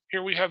race.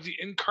 Here we have the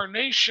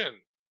incarnation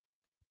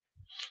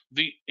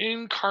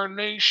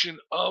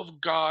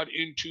of God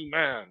into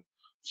man,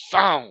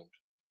 found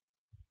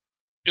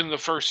in the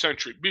first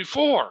century.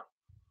 Before,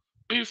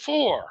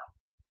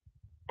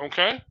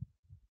 okay?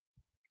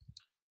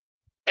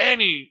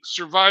 Any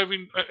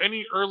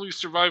early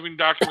surviving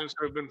documents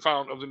that have been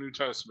found of the New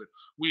Testament,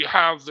 we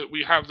have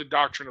the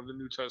doctrine of the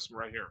New Testament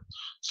right here.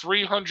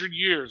 300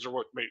 years,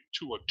 or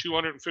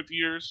 250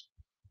 years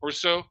or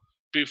so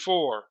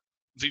before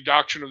the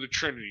doctrine of the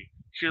Trinity.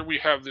 Here we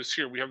have this.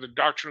 Here we have the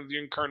doctrine of the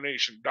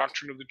Incarnation,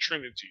 doctrine of the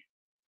Trinity.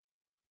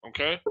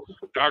 Okay,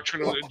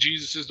 doctrine of that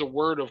Jesus is the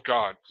Word of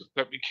God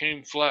that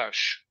became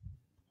flesh.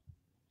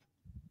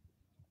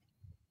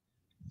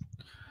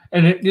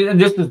 And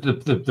this is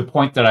the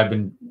point that I've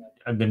been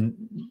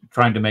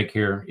trying to make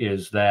here,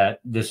 is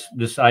that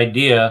this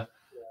idea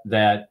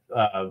that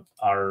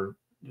our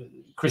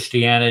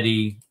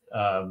Christianity,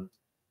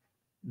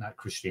 not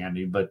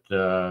Christianity, but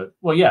the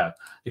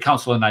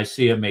Council of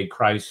Nicaea made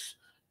Christ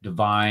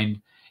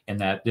divine, and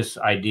that this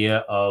idea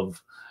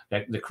of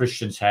that the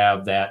Christians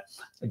have, that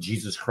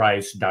Jesus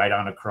Christ died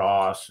on a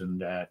cross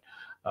and that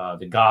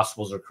the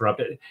Gospels are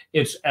corrupted.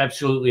 It's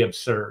absolutely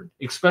absurd,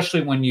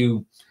 especially when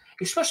you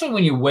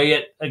weigh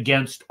it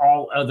against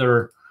all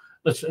other,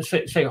 let's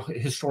say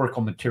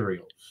historical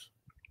materials.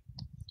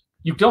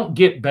 You don't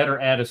get better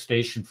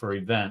attestation for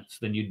events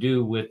than you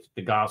do with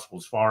the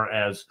Gospels, as far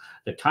as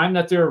the time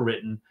that they're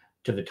written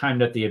to the time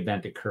that the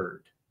event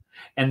occurred.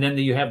 And then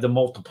you have the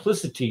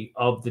multiplicity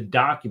of the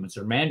documents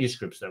or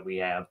manuscripts that we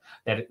have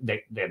that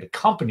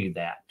accompany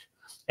that.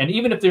 And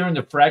even if they're in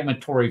the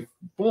fragmentary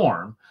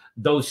form,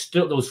 those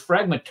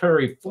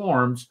fragmentary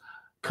forms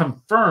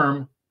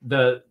confirm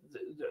the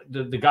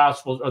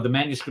Gospels or the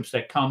manuscripts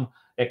that come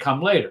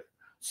later.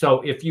 So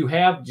if you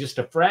have just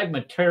a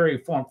fragmentary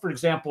form, for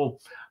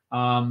example,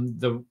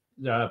 the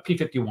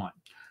P51,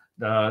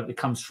 it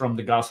comes from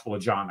the Gospel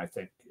of John, I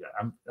think.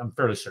 I'm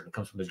fairly certain it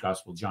comes from the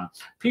Gospel of John.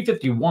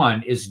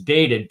 P51 is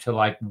dated to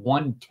like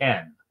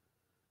 110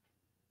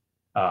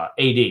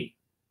 AD,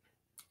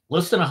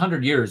 less than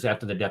 100 years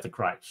after the death of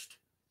Christ.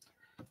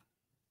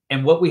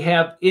 And what we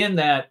have in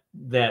that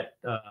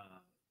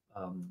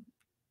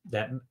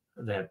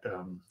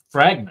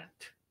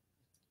fragment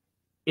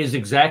is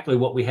exactly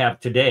what we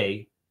have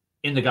today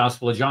in the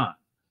Gospel of John.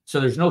 So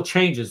there's no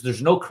changes,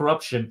 there's no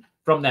corruption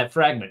from that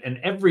fragment. And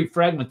every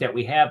fragment that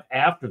we have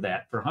after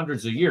that for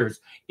hundreds of years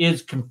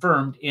is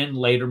confirmed in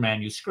later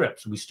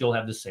manuscripts. We still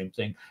have the same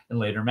thing in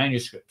later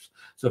manuscripts.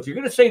 So if you're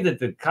going to say that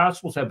the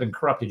Gospels have been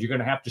corrupted, you're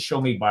going to have to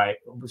show me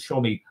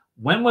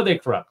when were they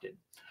corrupted,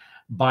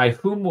 by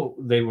whom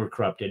they were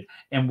corrupted,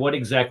 and what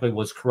exactly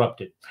was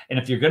corrupted. And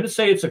if you're going to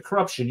say it's a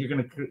corruption, you're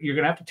going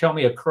to have to tell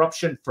me a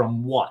corruption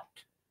from what.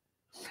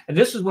 And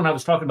this is when I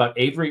was talking about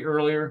Avery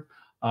earlier,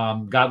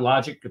 God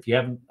Logic. If you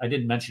haven't, I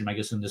didn't mention him, I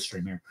guess, in this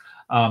stream here.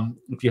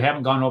 If you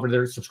haven't gone over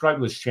there, subscribe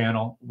to his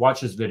channel,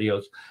 watch his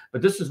videos.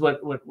 But this is what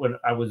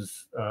I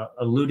was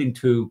alluding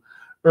to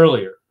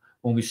earlier.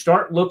 When we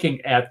start looking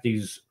at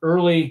these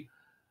early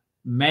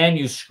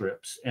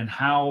manuscripts and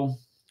how,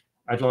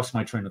 I lost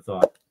my train of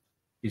thought.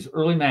 These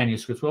early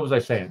manuscripts, what was I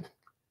saying?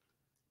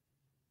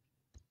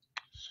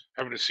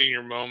 Having a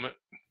senior moment.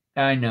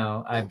 I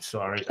know. I'm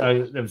sorry.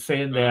 I'm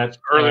saying that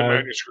early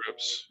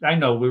manuscripts. I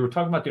know. We were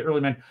talking about the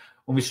early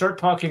when we start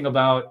talking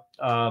about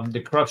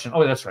the corruption.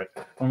 Oh, that's right.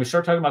 When we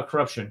start talking about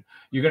corruption,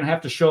 you're going to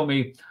have to show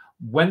me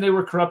when they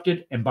were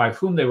corrupted and by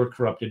whom they were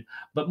corrupted.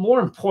 But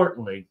more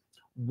importantly,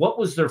 what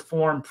was their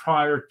form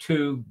prior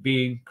to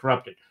being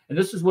corrupted? And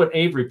this is what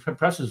Avery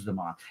presses them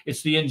on.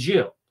 It's the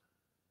Injil.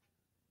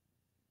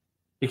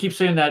 They keep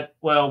saying that,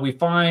 well, we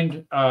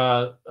find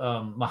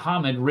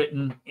Muhammad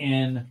written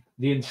in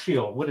the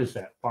Injil. What is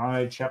that?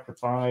 Chapter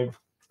 5.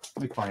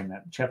 Let me find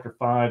that. Chapter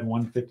 5,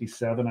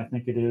 157, I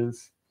think it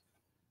is.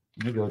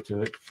 Let me go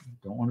to it.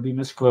 Don't want to be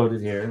misquoted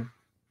here.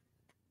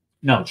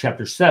 No,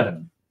 chapter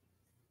 7,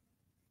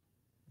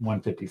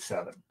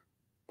 157.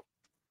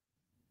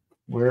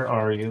 Where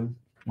are you?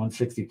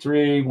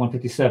 163,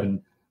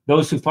 157.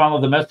 Those who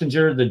follow the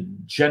messenger, the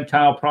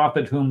Gentile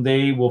prophet, whom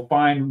they will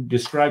find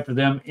described for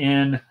them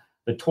in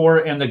the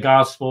Torah and the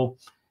gospel,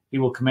 he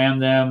will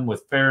command them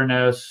with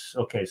fairness.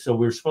 Okay, so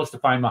we're supposed to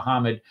find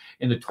Muhammad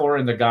in the Torah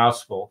and the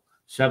gospel,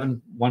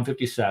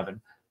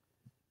 157.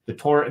 The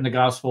Torah and the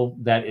gospel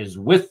that is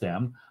with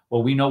them.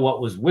 Well, we know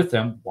what was with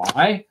them.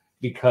 Why?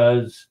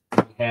 Because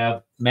we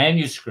have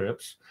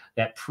manuscripts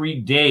that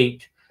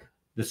predate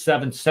the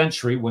 7th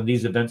century, when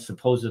these events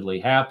supposedly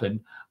happened,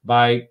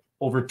 by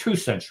over 2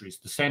 centuries.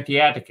 The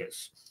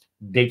Sinaiticus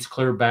dates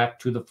clear back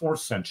to the 4th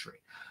century.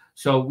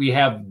 So we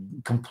have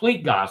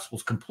complete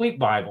gospels, complete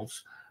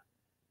Bibles,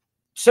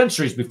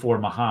 centuries before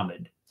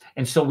Muhammad.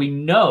 And so we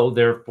know,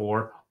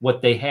 therefore,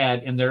 what they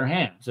had in their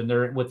hands.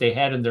 And what they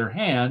had in their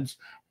hands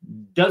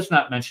does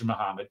not mention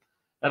Muhammad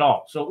at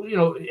all. So, you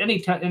know,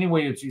 any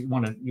way that you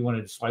want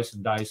to slice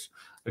and dice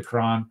the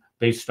Quran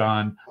based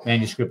on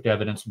manuscript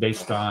evidence,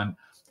 based on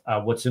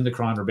what's in the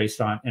Quran, or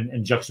based on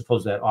and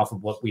juxtapose that off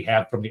of what we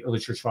have from the early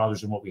church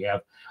fathers and what we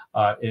have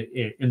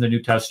in the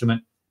New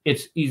Testament,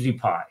 it's easy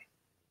pie.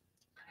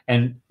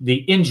 And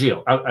the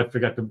Injil, I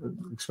forgot to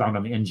expound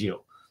on the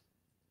Injil.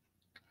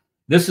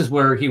 This is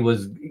where he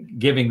was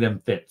giving them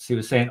fits. He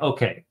was saying,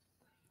 okay,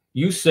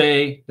 you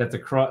say that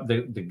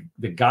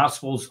the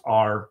Gospels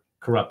are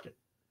corrupted.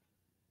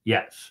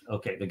 Yes.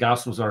 Okay. The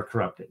Gospels are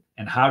corrupted.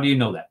 And how do you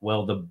know that?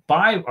 Well, the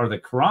Bible or the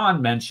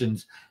Quran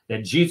mentions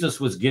that Jesus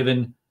was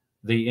given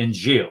the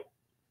Injil,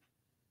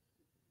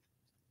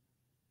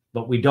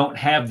 but we don't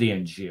have the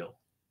Injil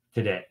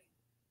today.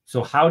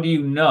 So how do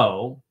you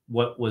know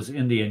what was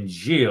in the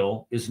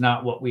Injil is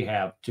not what we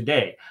have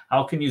today?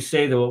 How can you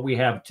say that what we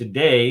have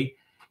today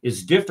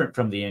is different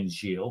from the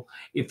Injil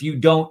if you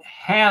don't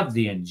have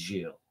the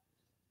Injil?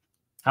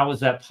 How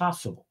is that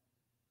possible?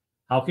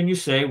 How can you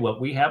say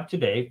what we have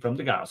today from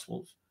the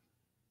Gospels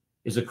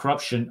is a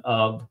corruption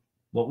of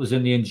what was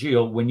in the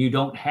Injil when you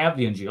don't have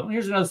the Injil? And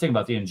here's another thing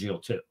about the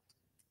Injil too.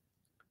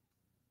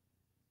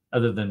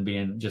 Other than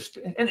being just,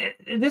 and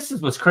this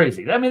is what's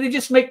crazy. I mean, they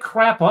just make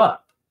crap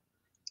up.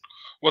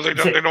 Well, they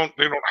don't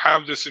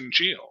have this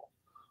Injil.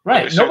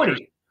 Right.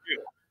 Nobody.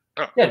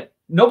 Yeah,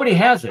 nobody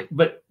has it.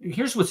 But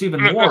here's what's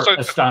even more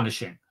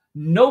astonishing.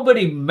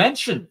 Nobody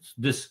mentions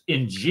this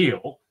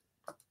Injil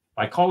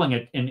by calling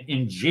it an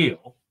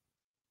Injil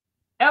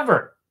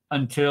ever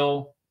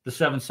until the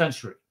 7th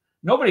century.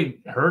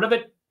 Nobody heard of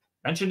it,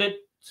 mentioned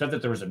it, said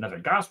that there was another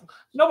gospel.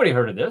 Nobody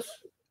heard of this.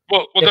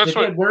 Well, that's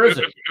right. Where is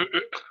it?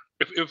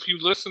 If you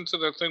listen to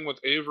that thing with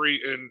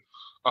Avery and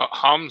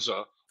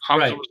Hamza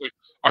right. was like,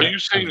 are you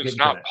saying it's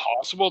not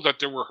possible that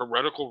there were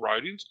heretical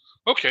writings?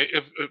 Okay,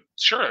 if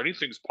sure,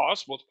 anything's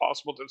possible. It's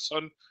possible that the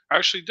sun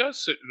actually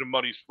does sit in a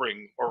muddy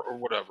spring or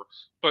whatever.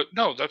 But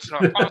no, that's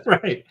not possible.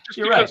 Right.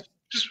 You're right.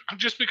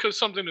 Just because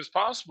something is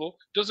possible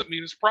doesn't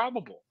mean it's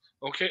probable.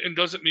 Okay, and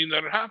doesn't mean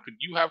that it happened.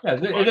 You have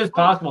to it is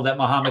possible that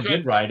Muhammad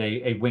did ride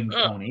a winged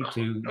pony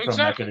from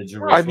Mecca to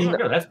Jerusalem. I mean,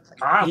 that's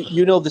possible.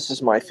 You know, this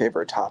is my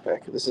favorite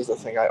topic. This is the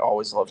thing I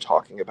always love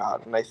talking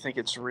about, and I think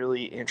it's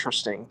really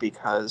interesting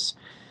because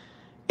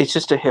it's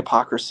just a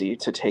hypocrisy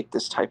to take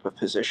this type of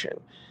position,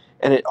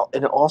 and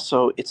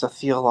also it's a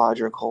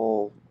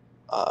theological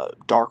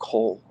dark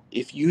hole.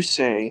 If you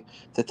say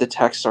that the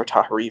texts are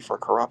tahrif or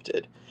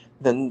corrupted,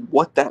 then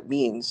what that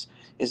means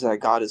is that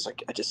God is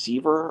like a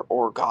deceiver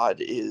or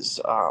God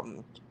is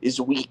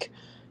weak.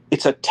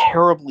 It's a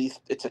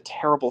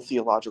terrible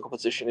theological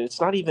position, and it's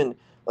not even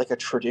like a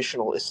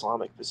traditional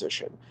Islamic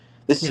position.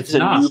 This is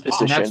a new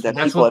position that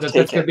people have taken.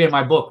 That's going to be in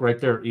my book right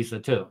there, Isa,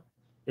 too.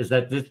 Is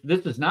that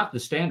this is not the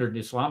standard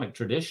Islamic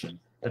tradition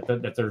that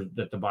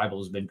the Bible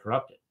has been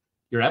corrupted.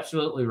 You're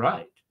absolutely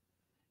right.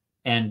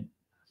 And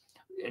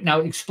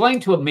now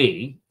explain to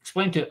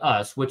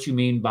us what you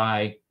mean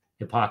by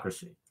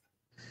hypocrisy.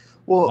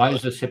 Well, why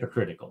is this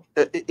hypocritical?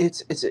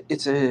 It's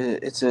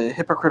a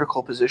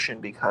hypocritical position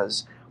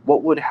because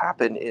what would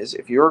happen is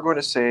if you're going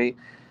to say,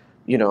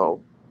 you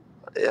know,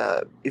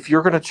 if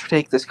you're going to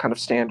take this kind of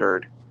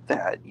standard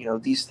that, you know,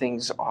 these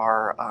things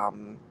are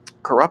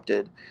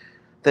corrupted,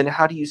 then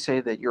how do you say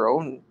that your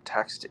own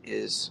text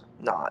is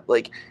not?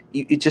 Like,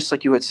 just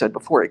like you had said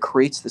before, it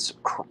creates this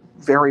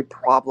very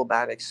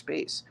problematic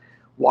space.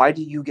 Why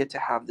do you get to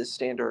have this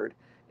standard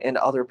and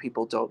other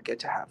people don't get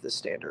to have this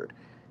standard?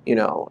 You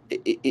know,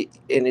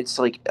 and it's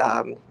like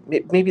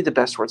maybe the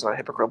best word's not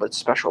hypocritical, but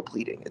special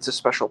pleading. It's a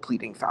special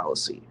pleading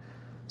fallacy.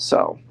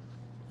 So,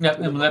 yeah,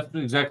 and that's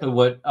exactly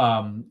what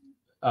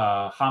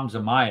Hamza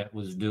Mayat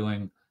was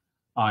doing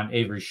on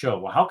Avery's show.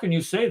 Well, how can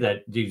you say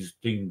that these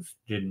things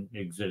didn't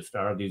exist,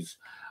 or these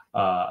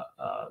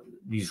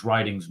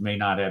writings may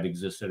not have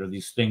existed, or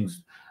these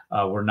things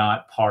were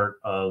not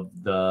part of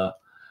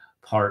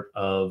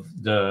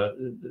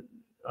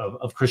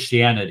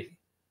Christianity?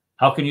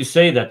 How can you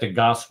say that the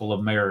Gospel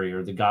of Mary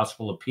or the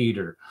Gospel of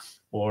Peter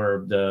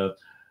or the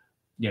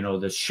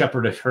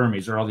Shepherd of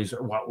Hermes or all these?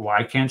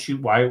 Why can't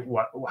you?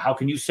 How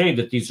can you say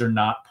that these are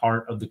not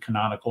part of the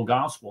canonical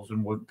Gospels?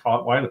 And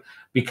why?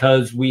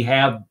 Because we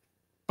have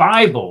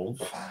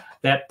Bibles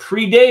that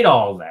predate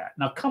all that.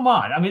 Now, come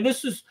on. I mean,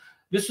 this is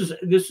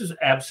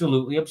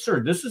absolutely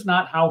absurd. This is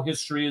not how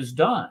history is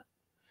done.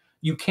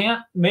 You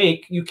cannot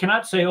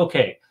say,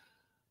 okay,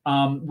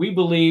 we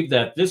believe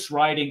that this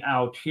writing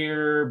out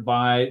here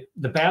by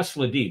the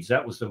Basilides,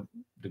 that was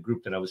the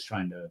group that I was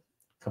trying to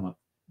come up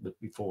with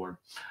before,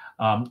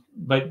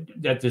 but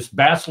that this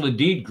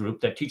Basilide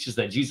group that teaches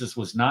that Jesus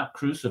was not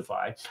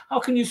crucified, how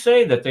can you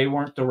say that they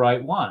weren't the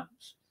right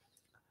ones?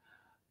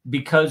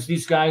 Because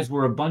these guys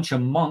were a bunch of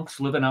monks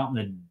living out in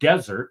the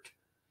desert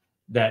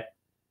that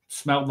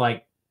smelled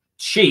like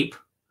sheep,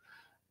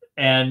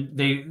 and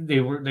they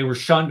were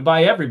shunned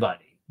by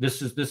everybody.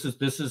 This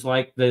is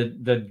like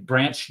the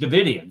Branch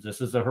Davidians. This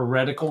is a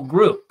heretical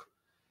group,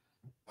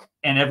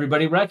 and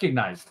everybody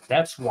recognized it.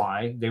 That's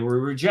why they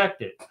were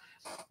rejected.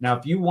 Now,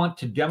 if you want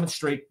to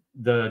demonstrate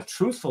the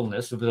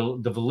truthfulness of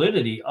the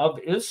validity of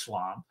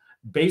Islam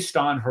based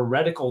on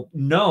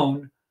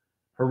known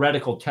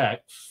heretical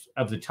texts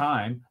of the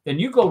time, then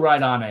you go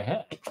right on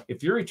ahead.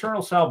 If your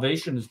eternal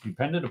salvation is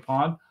dependent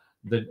upon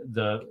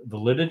the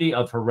validity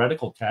of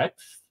heretical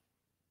texts,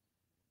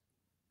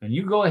 then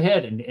you go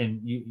ahead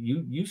and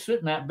you sit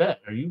in that bed,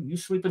 or you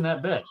sleep in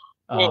that bed.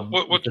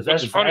 Because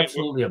that is funny,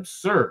 absolutely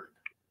absurd.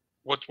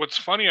 What's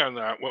funny on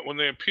that, when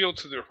they appeal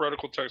to the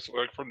heretical text,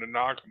 like from the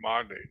Nag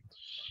Hammadi,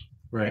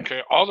 right?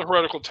 Okay, all the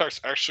heretical texts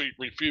actually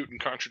refute and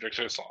contradict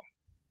Islam.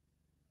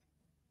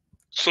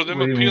 So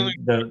them appealing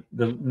the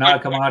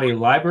Nag Hammadi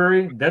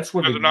library, that's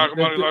what the Nag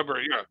Hammadi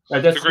library,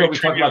 that's what we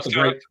talk about. The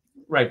great,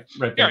 right,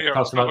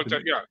 stuff like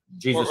that,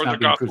 Jesus or not the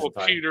being Gospel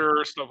crucified. of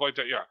Peter, stuff like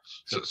that,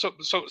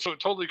 So it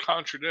totally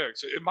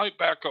contradicts. It might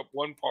back up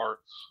one part,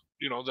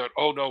 that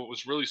it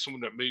was really someone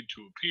that made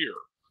to appear,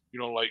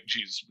 like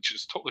Jesus, which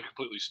is totally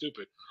completely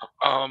stupid,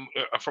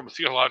 from a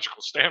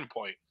theological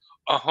standpoint.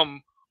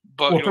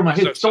 But from a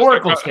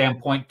historical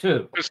standpoint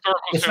too. It's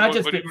not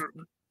just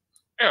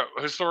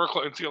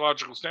historical and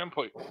theological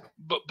standpoint.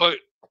 But the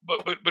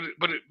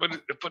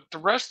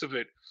rest of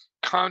it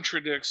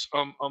contradicts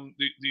the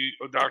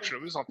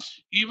doctrine of Islam.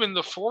 Even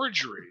the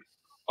forgery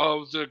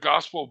of the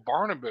Gospel of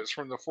Barnabas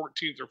from the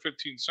 14th or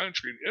 15th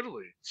century in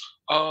Italy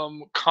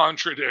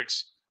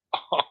contradicts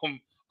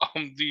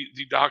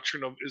the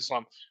doctrine of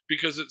Islam,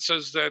 because it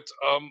says that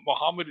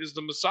Muhammad is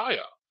the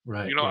Messiah.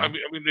 Right. I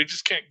mean, they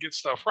just can't get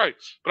stuff right.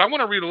 But I want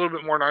to read a little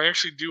bit more, and I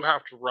actually do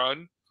have to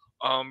run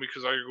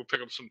because I gotta go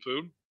pick up some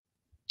food.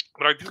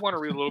 But I do want to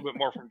read a little bit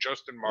more from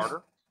Justin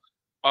Martyr.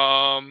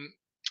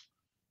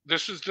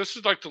 This is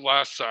like the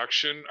last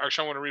section.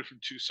 Actually, I want to read from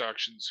two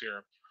sections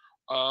here.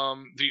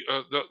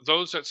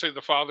 Those that say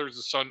the Father is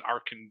the Son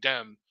are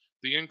condemned.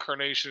 The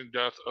incarnation,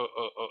 death,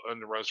 and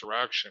the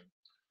resurrection.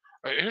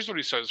 Here's what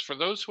he says: for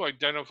those who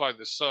identify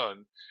the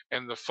Son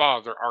and the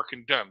Father are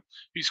condemned.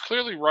 He's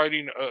clearly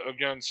writing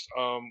against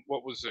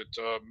what was it?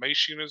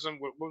 Manichaeism?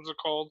 What was it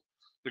called?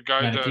 The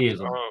guy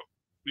Manichaeism.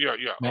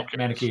 Okay.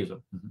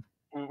 Manichaeism. Mm-hmm.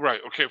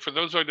 Right. Okay. For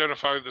those who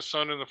identify the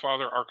Son and the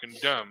Father are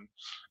condemned,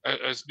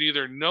 as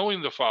neither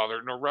knowing the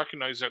Father nor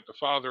recognize that the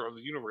Father of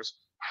the universe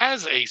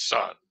has a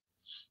Son,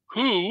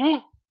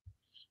 who,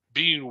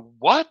 being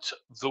what?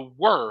 The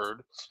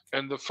Word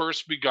and the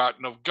first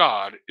begotten of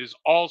God, is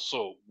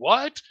also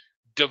what?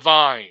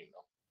 Divine.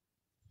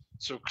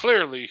 So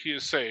clearly he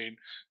is saying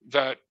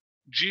that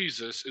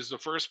Jesus is the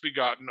first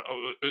begotten,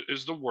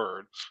 is the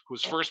Word, who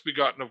is first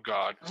begotten of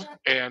God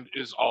and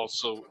is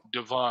also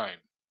divine.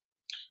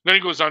 Then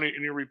he goes on and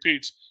he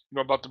repeats,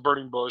 about the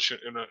burning bush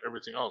and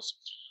everything else.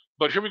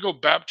 But here we go,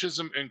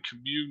 baptism and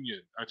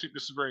communion. I think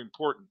this is very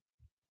important.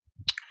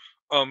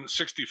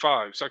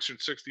 65, section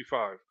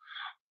 65.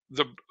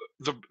 The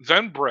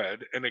then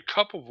bread and a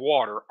cup of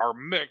water are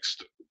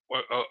mixed,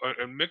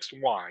 and mixed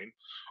wine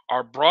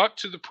are brought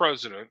to the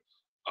president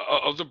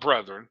of the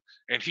brethren,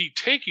 and he,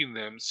 taking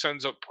them,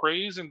 sends up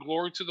praise and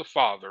glory to the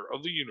Father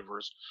of the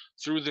universe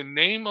through the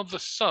name of the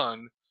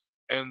Son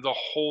and the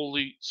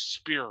Holy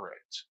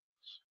Spirit,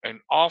 and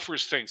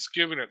offers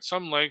thanksgiving at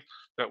some length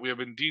that we have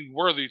been deemed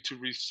worthy to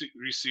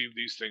receive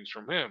these things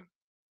from him.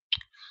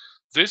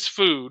 This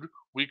food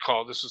we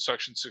call, this is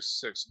section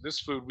 66, this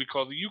food we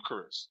call the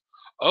Eucharist,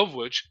 of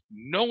which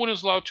no one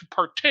is allowed to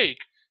partake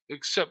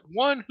except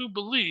one who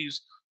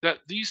believes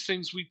that these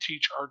things we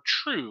teach are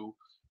true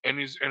and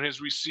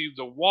has received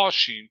the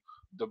washing,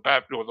 the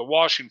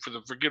washing for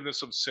the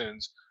forgiveness of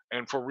sins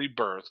and for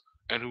rebirth,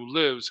 and who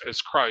lives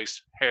as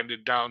Christ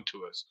handed down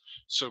to us.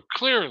 So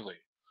clearly,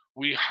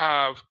 we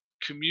have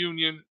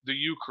communion, the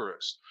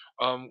Eucharist,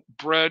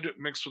 bread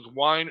mixed with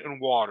wine and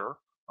water.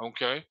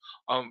 Okay,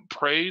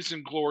 praise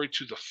and glory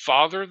to the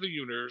Father of the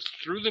universe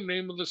through the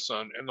name of the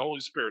Son and the Holy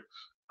Spirit.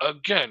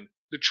 Again,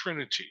 the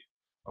Trinity.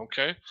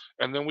 Okay,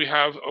 and then we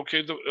have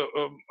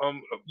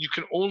you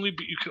can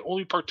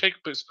only partake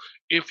of this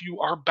if you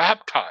are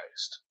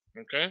baptized.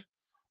 Okay,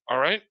 all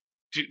right.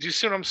 Do you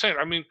see what I'm saying?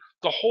 I mean,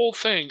 the whole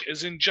thing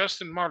is in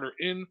Justin Martyr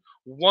in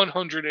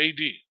 100 AD.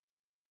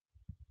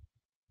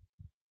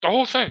 The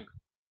whole thing,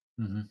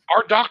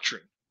 our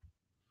doctrine,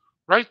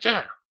 right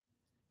there.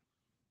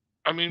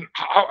 I mean,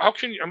 how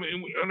can you? I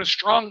mean, in a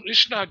strong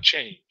Ishnad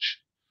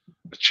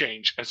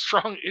a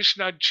strong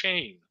Ishnad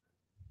chain.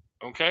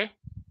 Okay.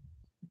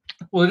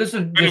 Well, it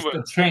isn't just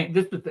a chain.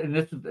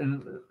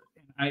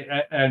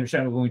 I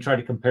understand when we try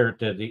to compare it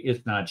to the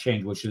Isnad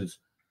chain, which is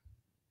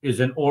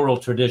an oral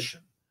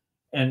tradition,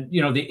 and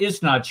the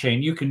Isnad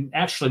chain, you can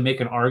actually make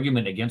an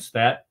argument against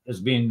that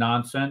as being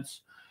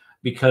nonsense,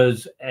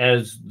 because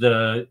as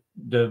the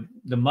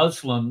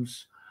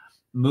Muslims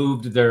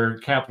moved their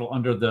capital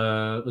under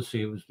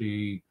it was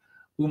the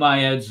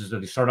Umayyads,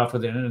 they start off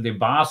with the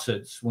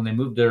Abbasids. When they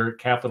moved their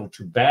capital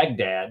to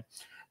Baghdad,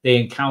 they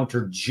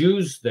encountered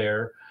Jews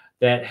there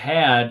that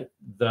had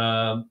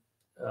the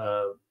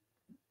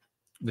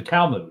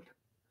Talmud,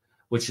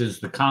 which is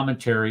the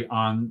commentary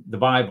on the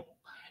Bible,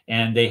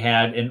 and they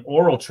had an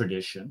oral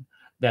tradition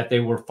that they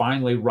were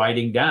finally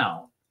writing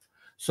down.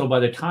 So by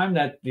the time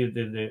that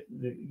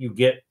you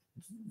get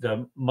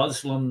the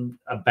Muslim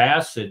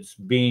Abbasids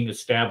being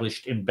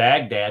established in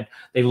Baghdad,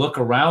 they look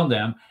around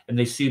them and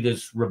they see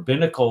this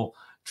rabbinical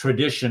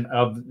tradition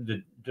of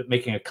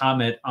making a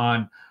comment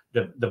on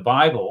the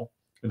Bible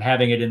and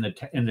having it in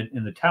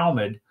the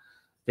Talmud.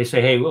 They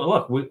say, hey,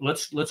 well, look,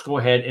 let's go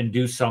ahead and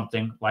do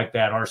something like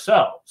that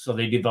ourselves. So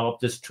they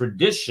developed this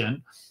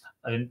tradition,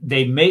 and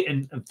they made,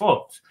 and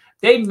folks,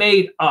 they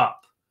made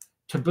up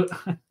to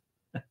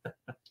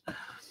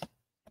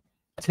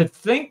to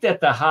think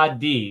that the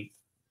Hadith,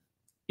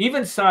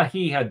 even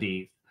Sahih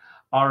Hadith,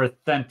 are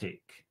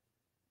authentic.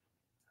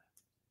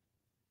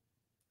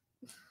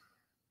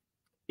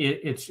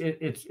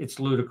 It's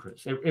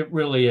ludicrous. It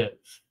really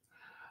is.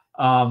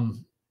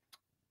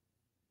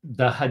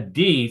 The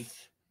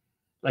Hadith,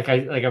 like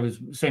I was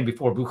saying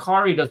before,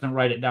 Bukhari doesn't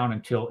write it down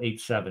until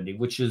 870,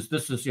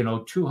 this is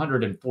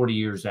 240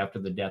 years after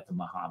the death of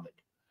Muhammad.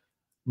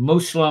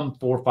 Muslim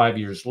 4 or 5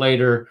 years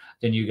later.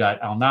 Then you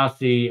got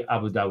Al-Nathi,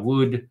 Abu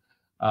Dawud,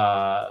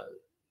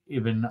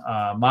 Ibn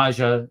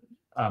Majah.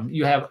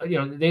 You have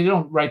they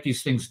don't write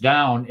these things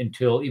down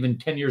until even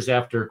 10 years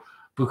after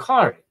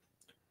Bukhari.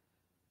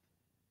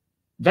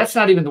 That's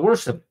not even the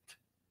worst of it.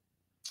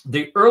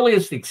 The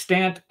earliest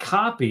extant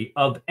copy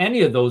of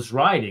any of those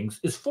writings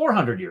is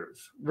 400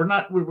 years. We're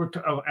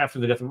after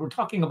the death. We're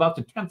talking about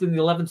the 10th and the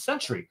 11th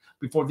century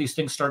before these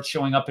things start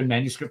showing up in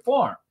manuscript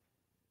form.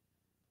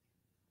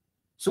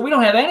 So we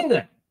don't have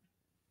anything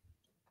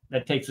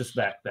that takes us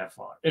back that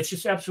far. It's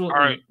just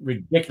absolutely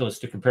ridiculous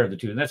to compare the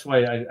two. And that's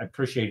why I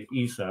appreciate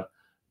Isa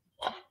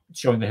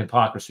showing the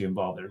hypocrisy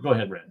involved there. Go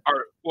ahead, Red. All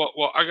right.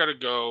 Well, I got to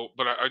go,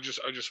 but I just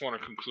want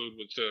to conclude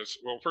with this.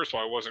 Well, first of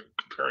all, I wasn't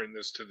comparing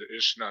this to the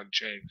Ishnad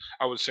chain.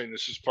 I was saying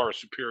this is far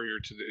superior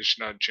to the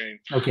Ishnad chain.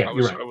 Okay, I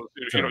was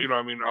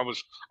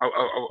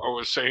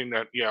saying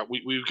that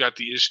we've got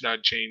the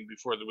Ishnad chain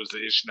before there was the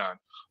Ishnad.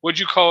 What'd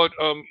you call it?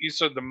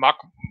 Isa, the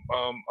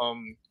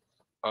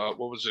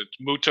what was it?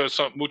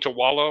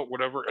 Mutawalla,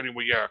 whatever.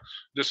 Anyway,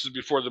 this is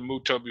before the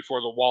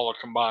before the Walla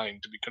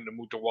combined to become the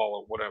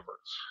Mutawalla, whatever.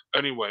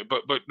 Anyway,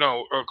 but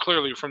no,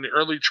 clearly from the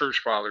early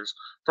church fathers,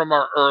 from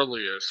our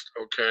earliest,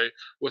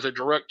 with a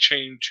direct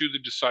chain to the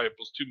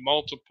disciples, to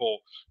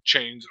multiple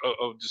chains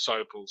of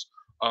disciples,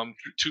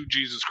 to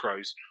Jesus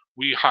Christ,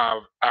 we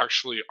have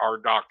actually our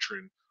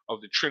doctrine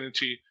of the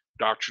Trinity,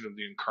 doctrine of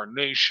the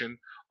Incarnation,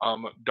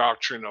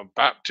 doctrine of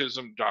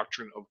baptism,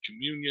 doctrine of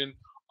communion.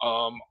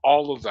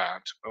 All of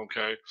that,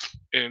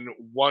 in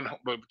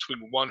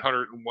between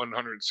 100 and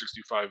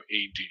 165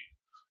 AD,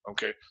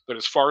 that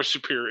is far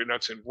superior, and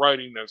that's in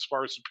writing. That's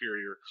far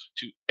superior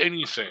to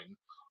anything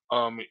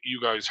you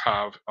guys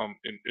have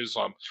in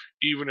Islam,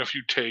 even if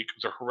you take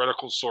the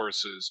heretical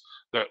sources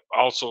that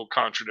also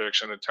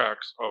contradicts and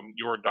attacks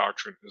your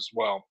doctrine as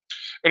well.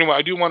 Anyway,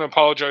 I do want to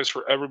apologize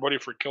for everybody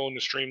for killing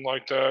the stream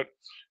like that,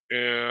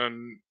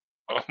 and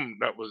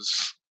that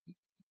was.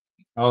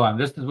 Hold on,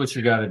 this is what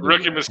you got to do.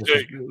 Rookie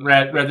mistake.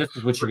 Red, this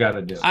is what you got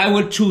to do. I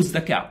would choose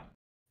the cow.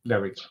 There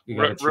we go. You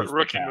got to choose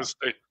rookie the cow.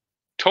 mistake.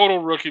 Total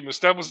rookie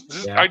mistake.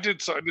 I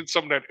did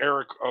something that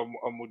Eric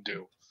would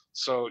do.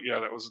 So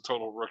that was a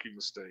total rookie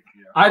mistake.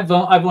 Yeah. I've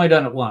only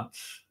done it once.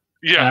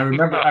 Yeah,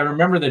 and I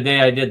remember the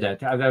day I did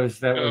that. That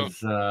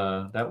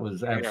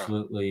was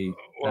absolutely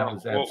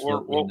nuts.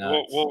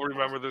 We'll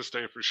remember this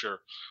day for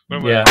sure.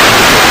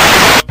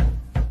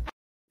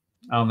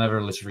 I'll never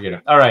let you forget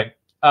it. All right.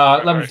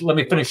 Let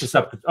me finish this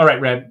up. All right,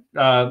 Red,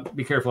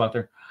 be careful out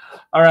there.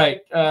 All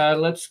right,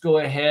 let's go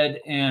ahead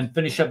and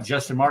finish up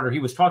Justin Martyr. He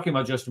was talking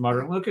about Justin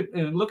Martyr. Look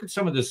at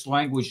some of this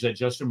language that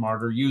Justin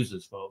Martyr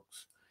uses,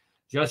 folks.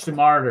 Justin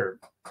Martyr,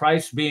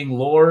 Christ being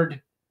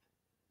Lord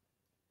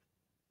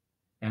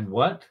and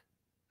what?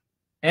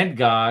 And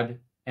God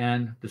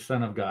and the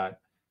Son of God.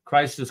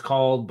 Christ is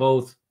called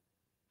both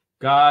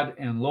God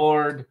and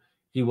Lord.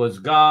 He was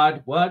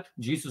God. What?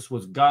 Jesus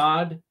was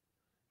God.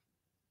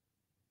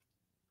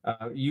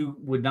 You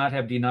would not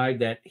have denied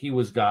that he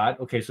was God.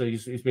 Okay, so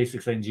he's basically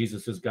saying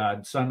Jesus is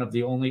God, son of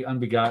the only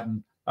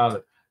unbegotten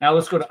Father. Now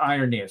let's go to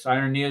Irenaeus.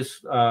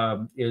 Irenaeus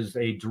is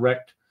a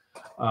direct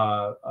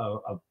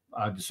a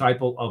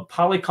disciple of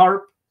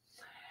Polycarp.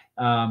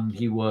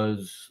 He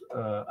was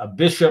a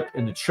bishop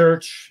in the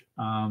church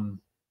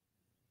in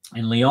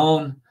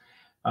Lyon.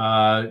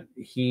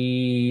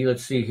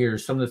 Let's see here,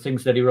 some of the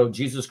things that he wrote.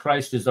 Jesus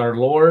Christ is our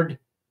Lord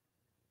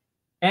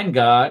and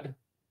God.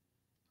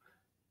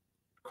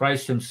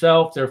 Christ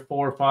himself,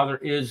 therefore, Father,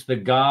 is the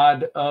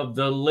God of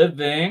the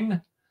living.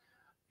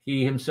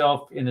 He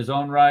himself, in his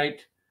own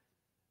right,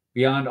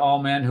 beyond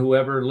all men who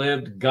ever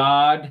lived,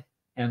 God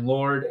and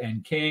Lord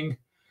and King.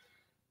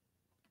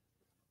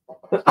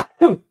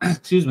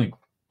 Excuse me.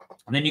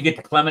 And then you get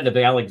to Clement of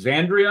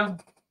Alexandria,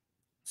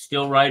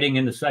 still writing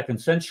in the 2nd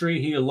century.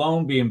 He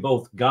alone being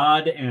both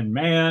God and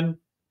man.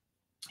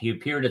 He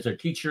appeared as a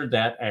teacher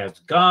that as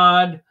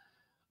God,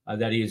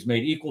 that he is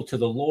made equal to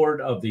the Lord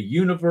of the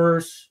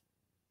universe.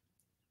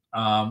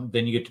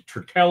 Then you get to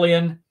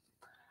Tertullian,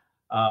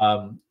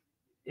 and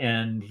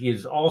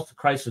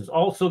Christ is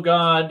also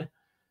God.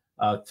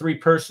 3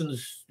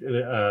 persons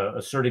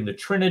asserting the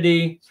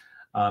Trinity.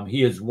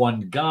 He is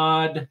one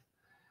God.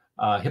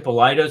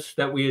 Hippolytus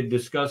that we had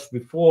discussed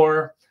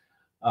before.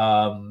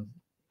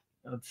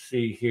 Let's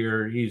see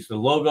here. He's the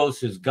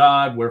Logos is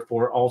God,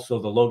 wherefore also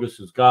the Logos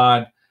is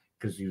God,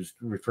 because he was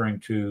referring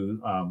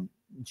to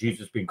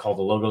Jesus being called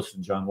the Logos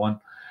in John 1.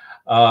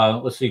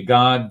 Let's see,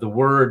 God, the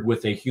Word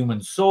with a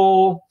human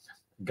soul.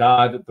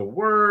 God, the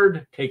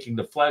Word, taking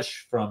the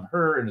flesh from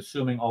her and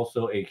assuming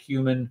also a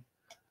human.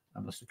 I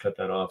must have cut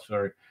that off.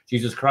 Sorry.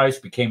 Jesus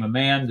Christ became a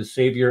man, the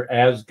Savior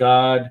as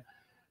God.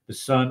 The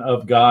Son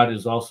of God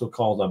is also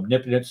called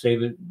omnipotent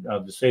Savior.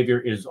 The Savior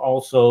is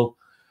also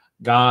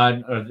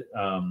God.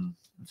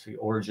 Let's see,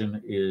 origin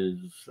is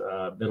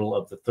middle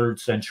of the 3rd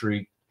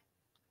century.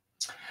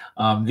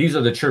 These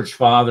are the church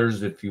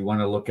fathers. If you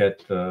want to look at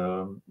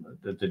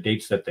the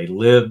dates that they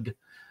lived.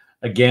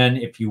 Again,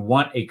 if you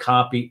want a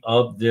copy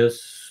of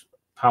this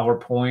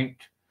PowerPoint,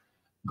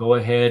 go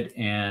ahead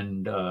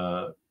and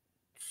let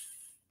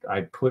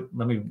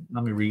me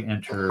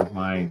re-enter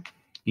my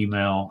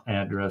email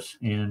address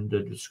in the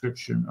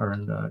description or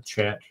in the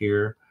chat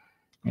here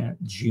at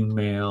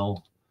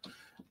gmail.com.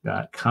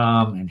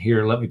 And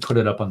here, let me put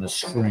it up on the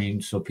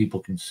screen so people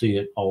can see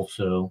it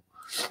also.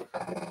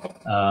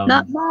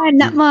 Not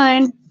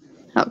mine.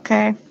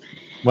 Okay.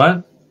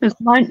 What?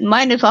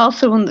 Mine is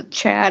also in the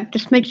chat.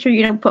 Just make sure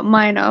you don't put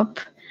mine up.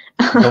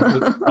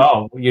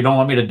 Oh, you don't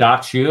want me to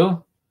dox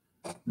you?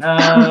 No,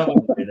 I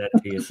won't do that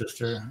to you,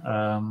 sister.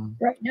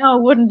 Right now,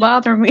 it wouldn't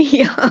bother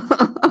me.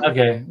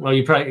 Okay. Well,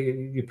 you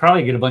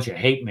probably get a bunch of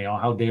hate mail.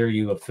 How dare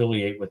you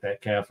affiliate with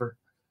that kafir?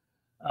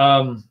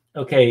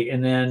 Okay,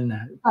 and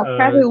then I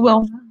probably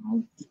will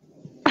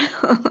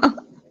now.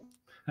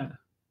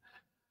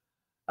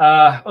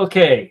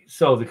 Okay,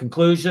 so the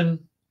conclusion: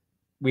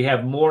 we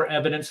have more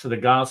evidence for the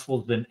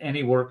Gospels than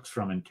any works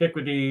from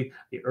antiquity.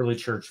 The early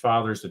church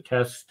fathers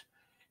attest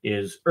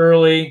is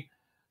early.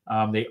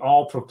 They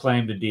all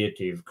proclaim the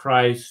deity of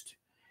Christ.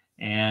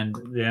 And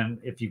then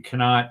if you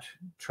cannot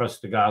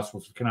trust the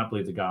Gospels, you cannot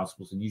believe the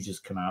Gospels, and you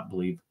just cannot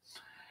believe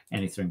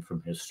anything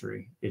from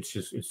history. It's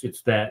just,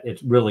 it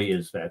really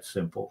is that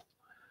simple.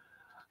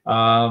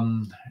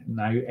 And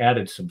I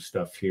added some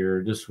stuff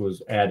here. This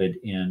was added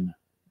in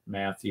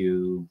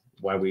Matthew,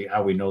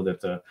 how we know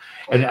that the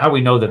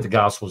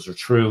Gospels are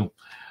true.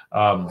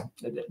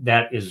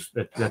 That's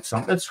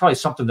probably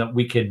something that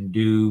we can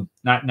do,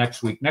 not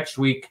next week. Next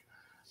week,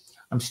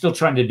 I'm still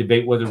trying to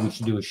debate whether we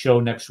should do a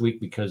show next week,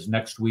 because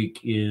next week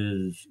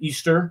is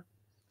Easter.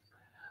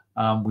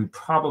 We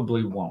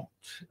probably won't.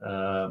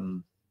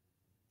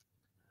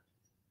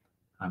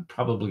 I'm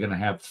probably going to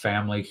have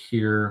family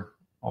here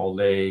all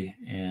day,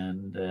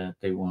 and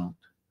they won't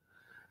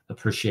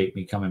appreciate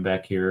me coming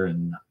back here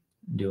and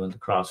doing the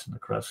cross and the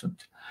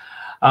crescent.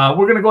 We're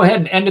going to go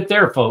ahead and end it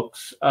there,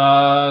 folks.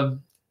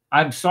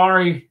 I'm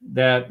sorry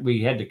that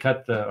we had to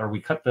cut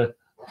the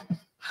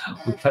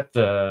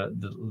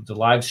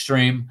live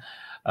stream.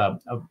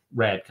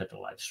 Rad cut the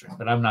live stream,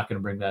 but I'm not going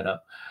to bring that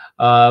up.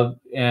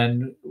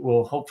 And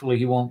hopefully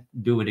he won't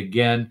do it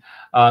again.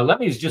 Let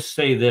me just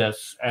say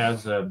this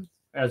as an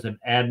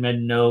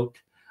admin note.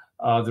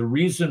 The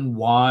reason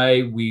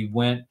why we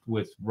went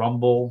with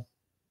Rumble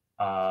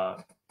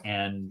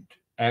and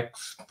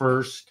X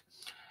first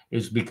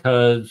is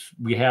because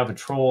we have a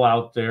troll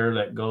out there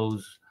that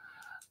goes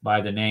by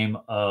the name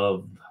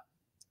of,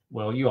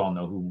 well, you all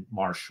know who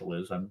Marshall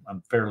is.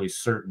 I'm fairly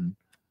certain.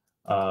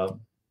 Play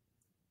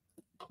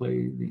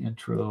the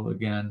intro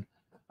again.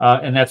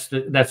 And that's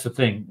the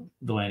thing,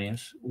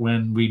 Delanius.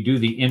 When we do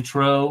the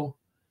intro,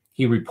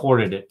 he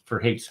reported it for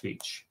hate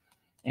speech.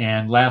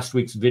 And last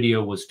week's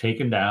video was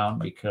taken down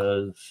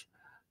because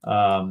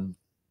it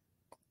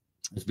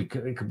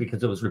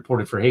was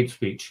reported for hate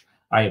speech.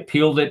 I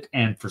appealed it,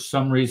 and for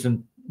some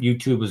reason,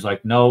 YouTube was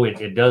like, no,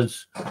 it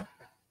does.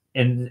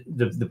 And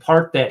the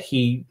part that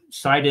he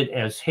cited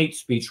as hate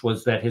speech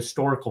was that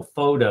historical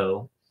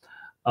photo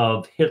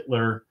of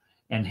Hitler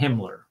and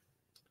Himmler.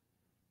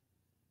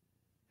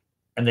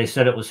 And they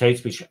said it was hate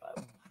speech.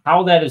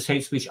 How that is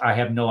hate speech, I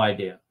have no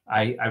idea.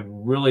 I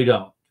really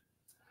don't.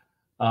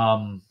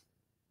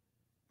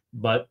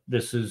 But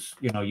this is,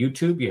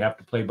 YouTube. You have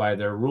to play by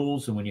their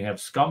rules. And when you have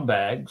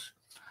scumbags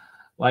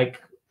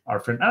like our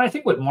friend, and I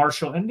think with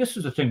Marshall, and this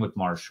is the thing with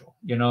Marshall,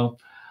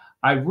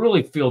 I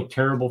really feel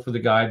terrible for the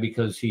guy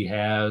because he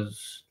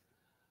has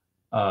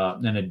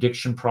an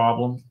addiction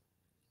problem.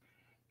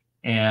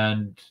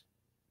 And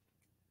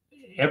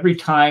every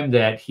time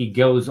that he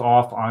goes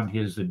off on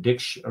his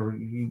addiction, or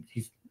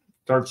he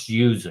starts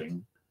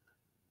using,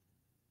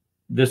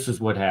 this is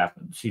what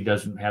happens. He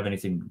doesn't have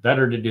anything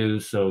better to do,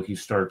 so he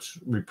starts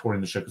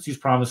reporting the show. Because he's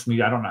promised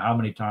me, I don't know how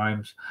many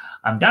times,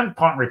 I'm done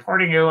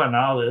reporting you, and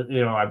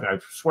I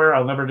swear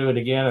I'll never do it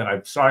again, and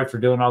I'm sorry for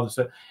doing all this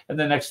stuff. And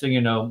the next thing you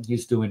know,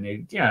 he's doing it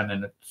again,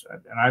 and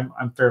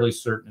I'm fairly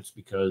certain it's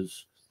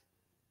because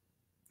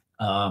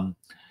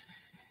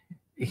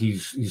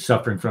he's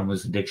suffering from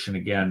his addiction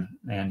again,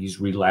 and he's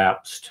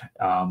relapsed.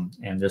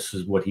 And this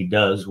is what he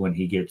does when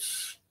he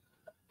gets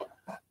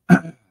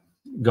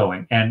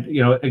going. And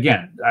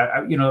again,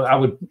 I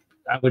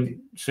I would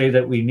say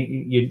that we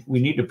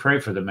need to pray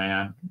for the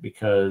man,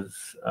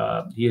 because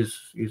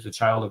he's a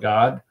child of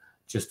God,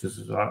 just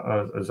as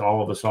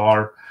all of us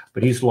are.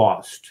 But he's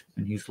lost,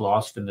 and he's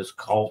lost in this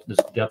cult, this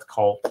death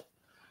cult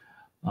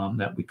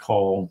that we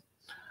call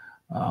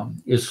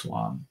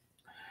Islam.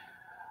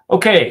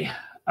 Okay.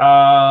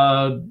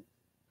 Does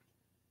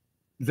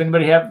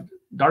anybody have,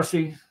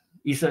 Darcy,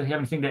 Isa, have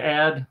anything to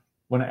add?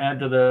 Want to add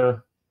to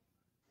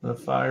the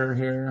fire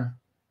here?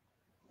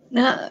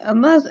 Now,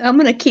 I'm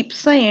going to keep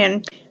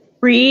saying,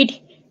 read,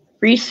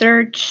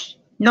 research,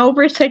 no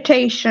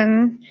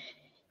recitation,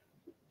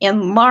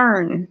 and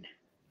learn.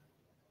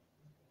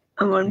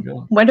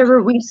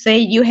 Whatever we say,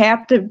 you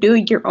have to do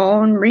your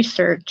own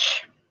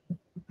research.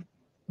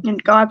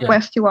 And God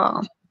bless you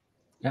all.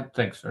 Yeah,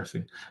 thanks,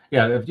 Darcy.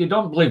 Yeah, if you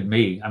don't believe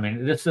me, I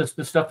mean, this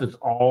stuff is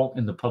all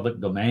in the public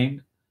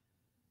domain.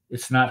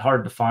 It's not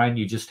hard to find.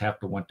 You just have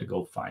to want to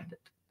go find it.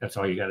 That's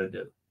all you got to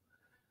do.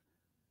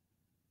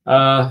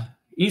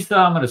 Isa,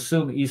 I'm going to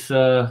assume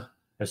Isa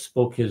has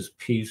spoken his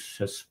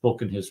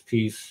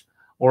piece,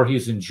 or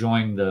he's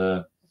enjoying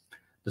the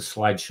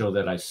slideshow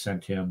that I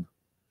sent him.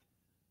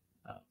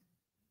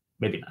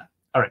 Maybe not.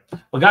 All right.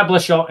 Well, God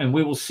bless y'all, and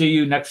we will see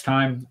you next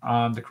time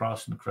on the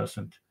Cross and the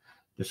Crescent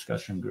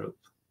discussion group.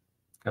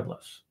 God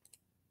bless.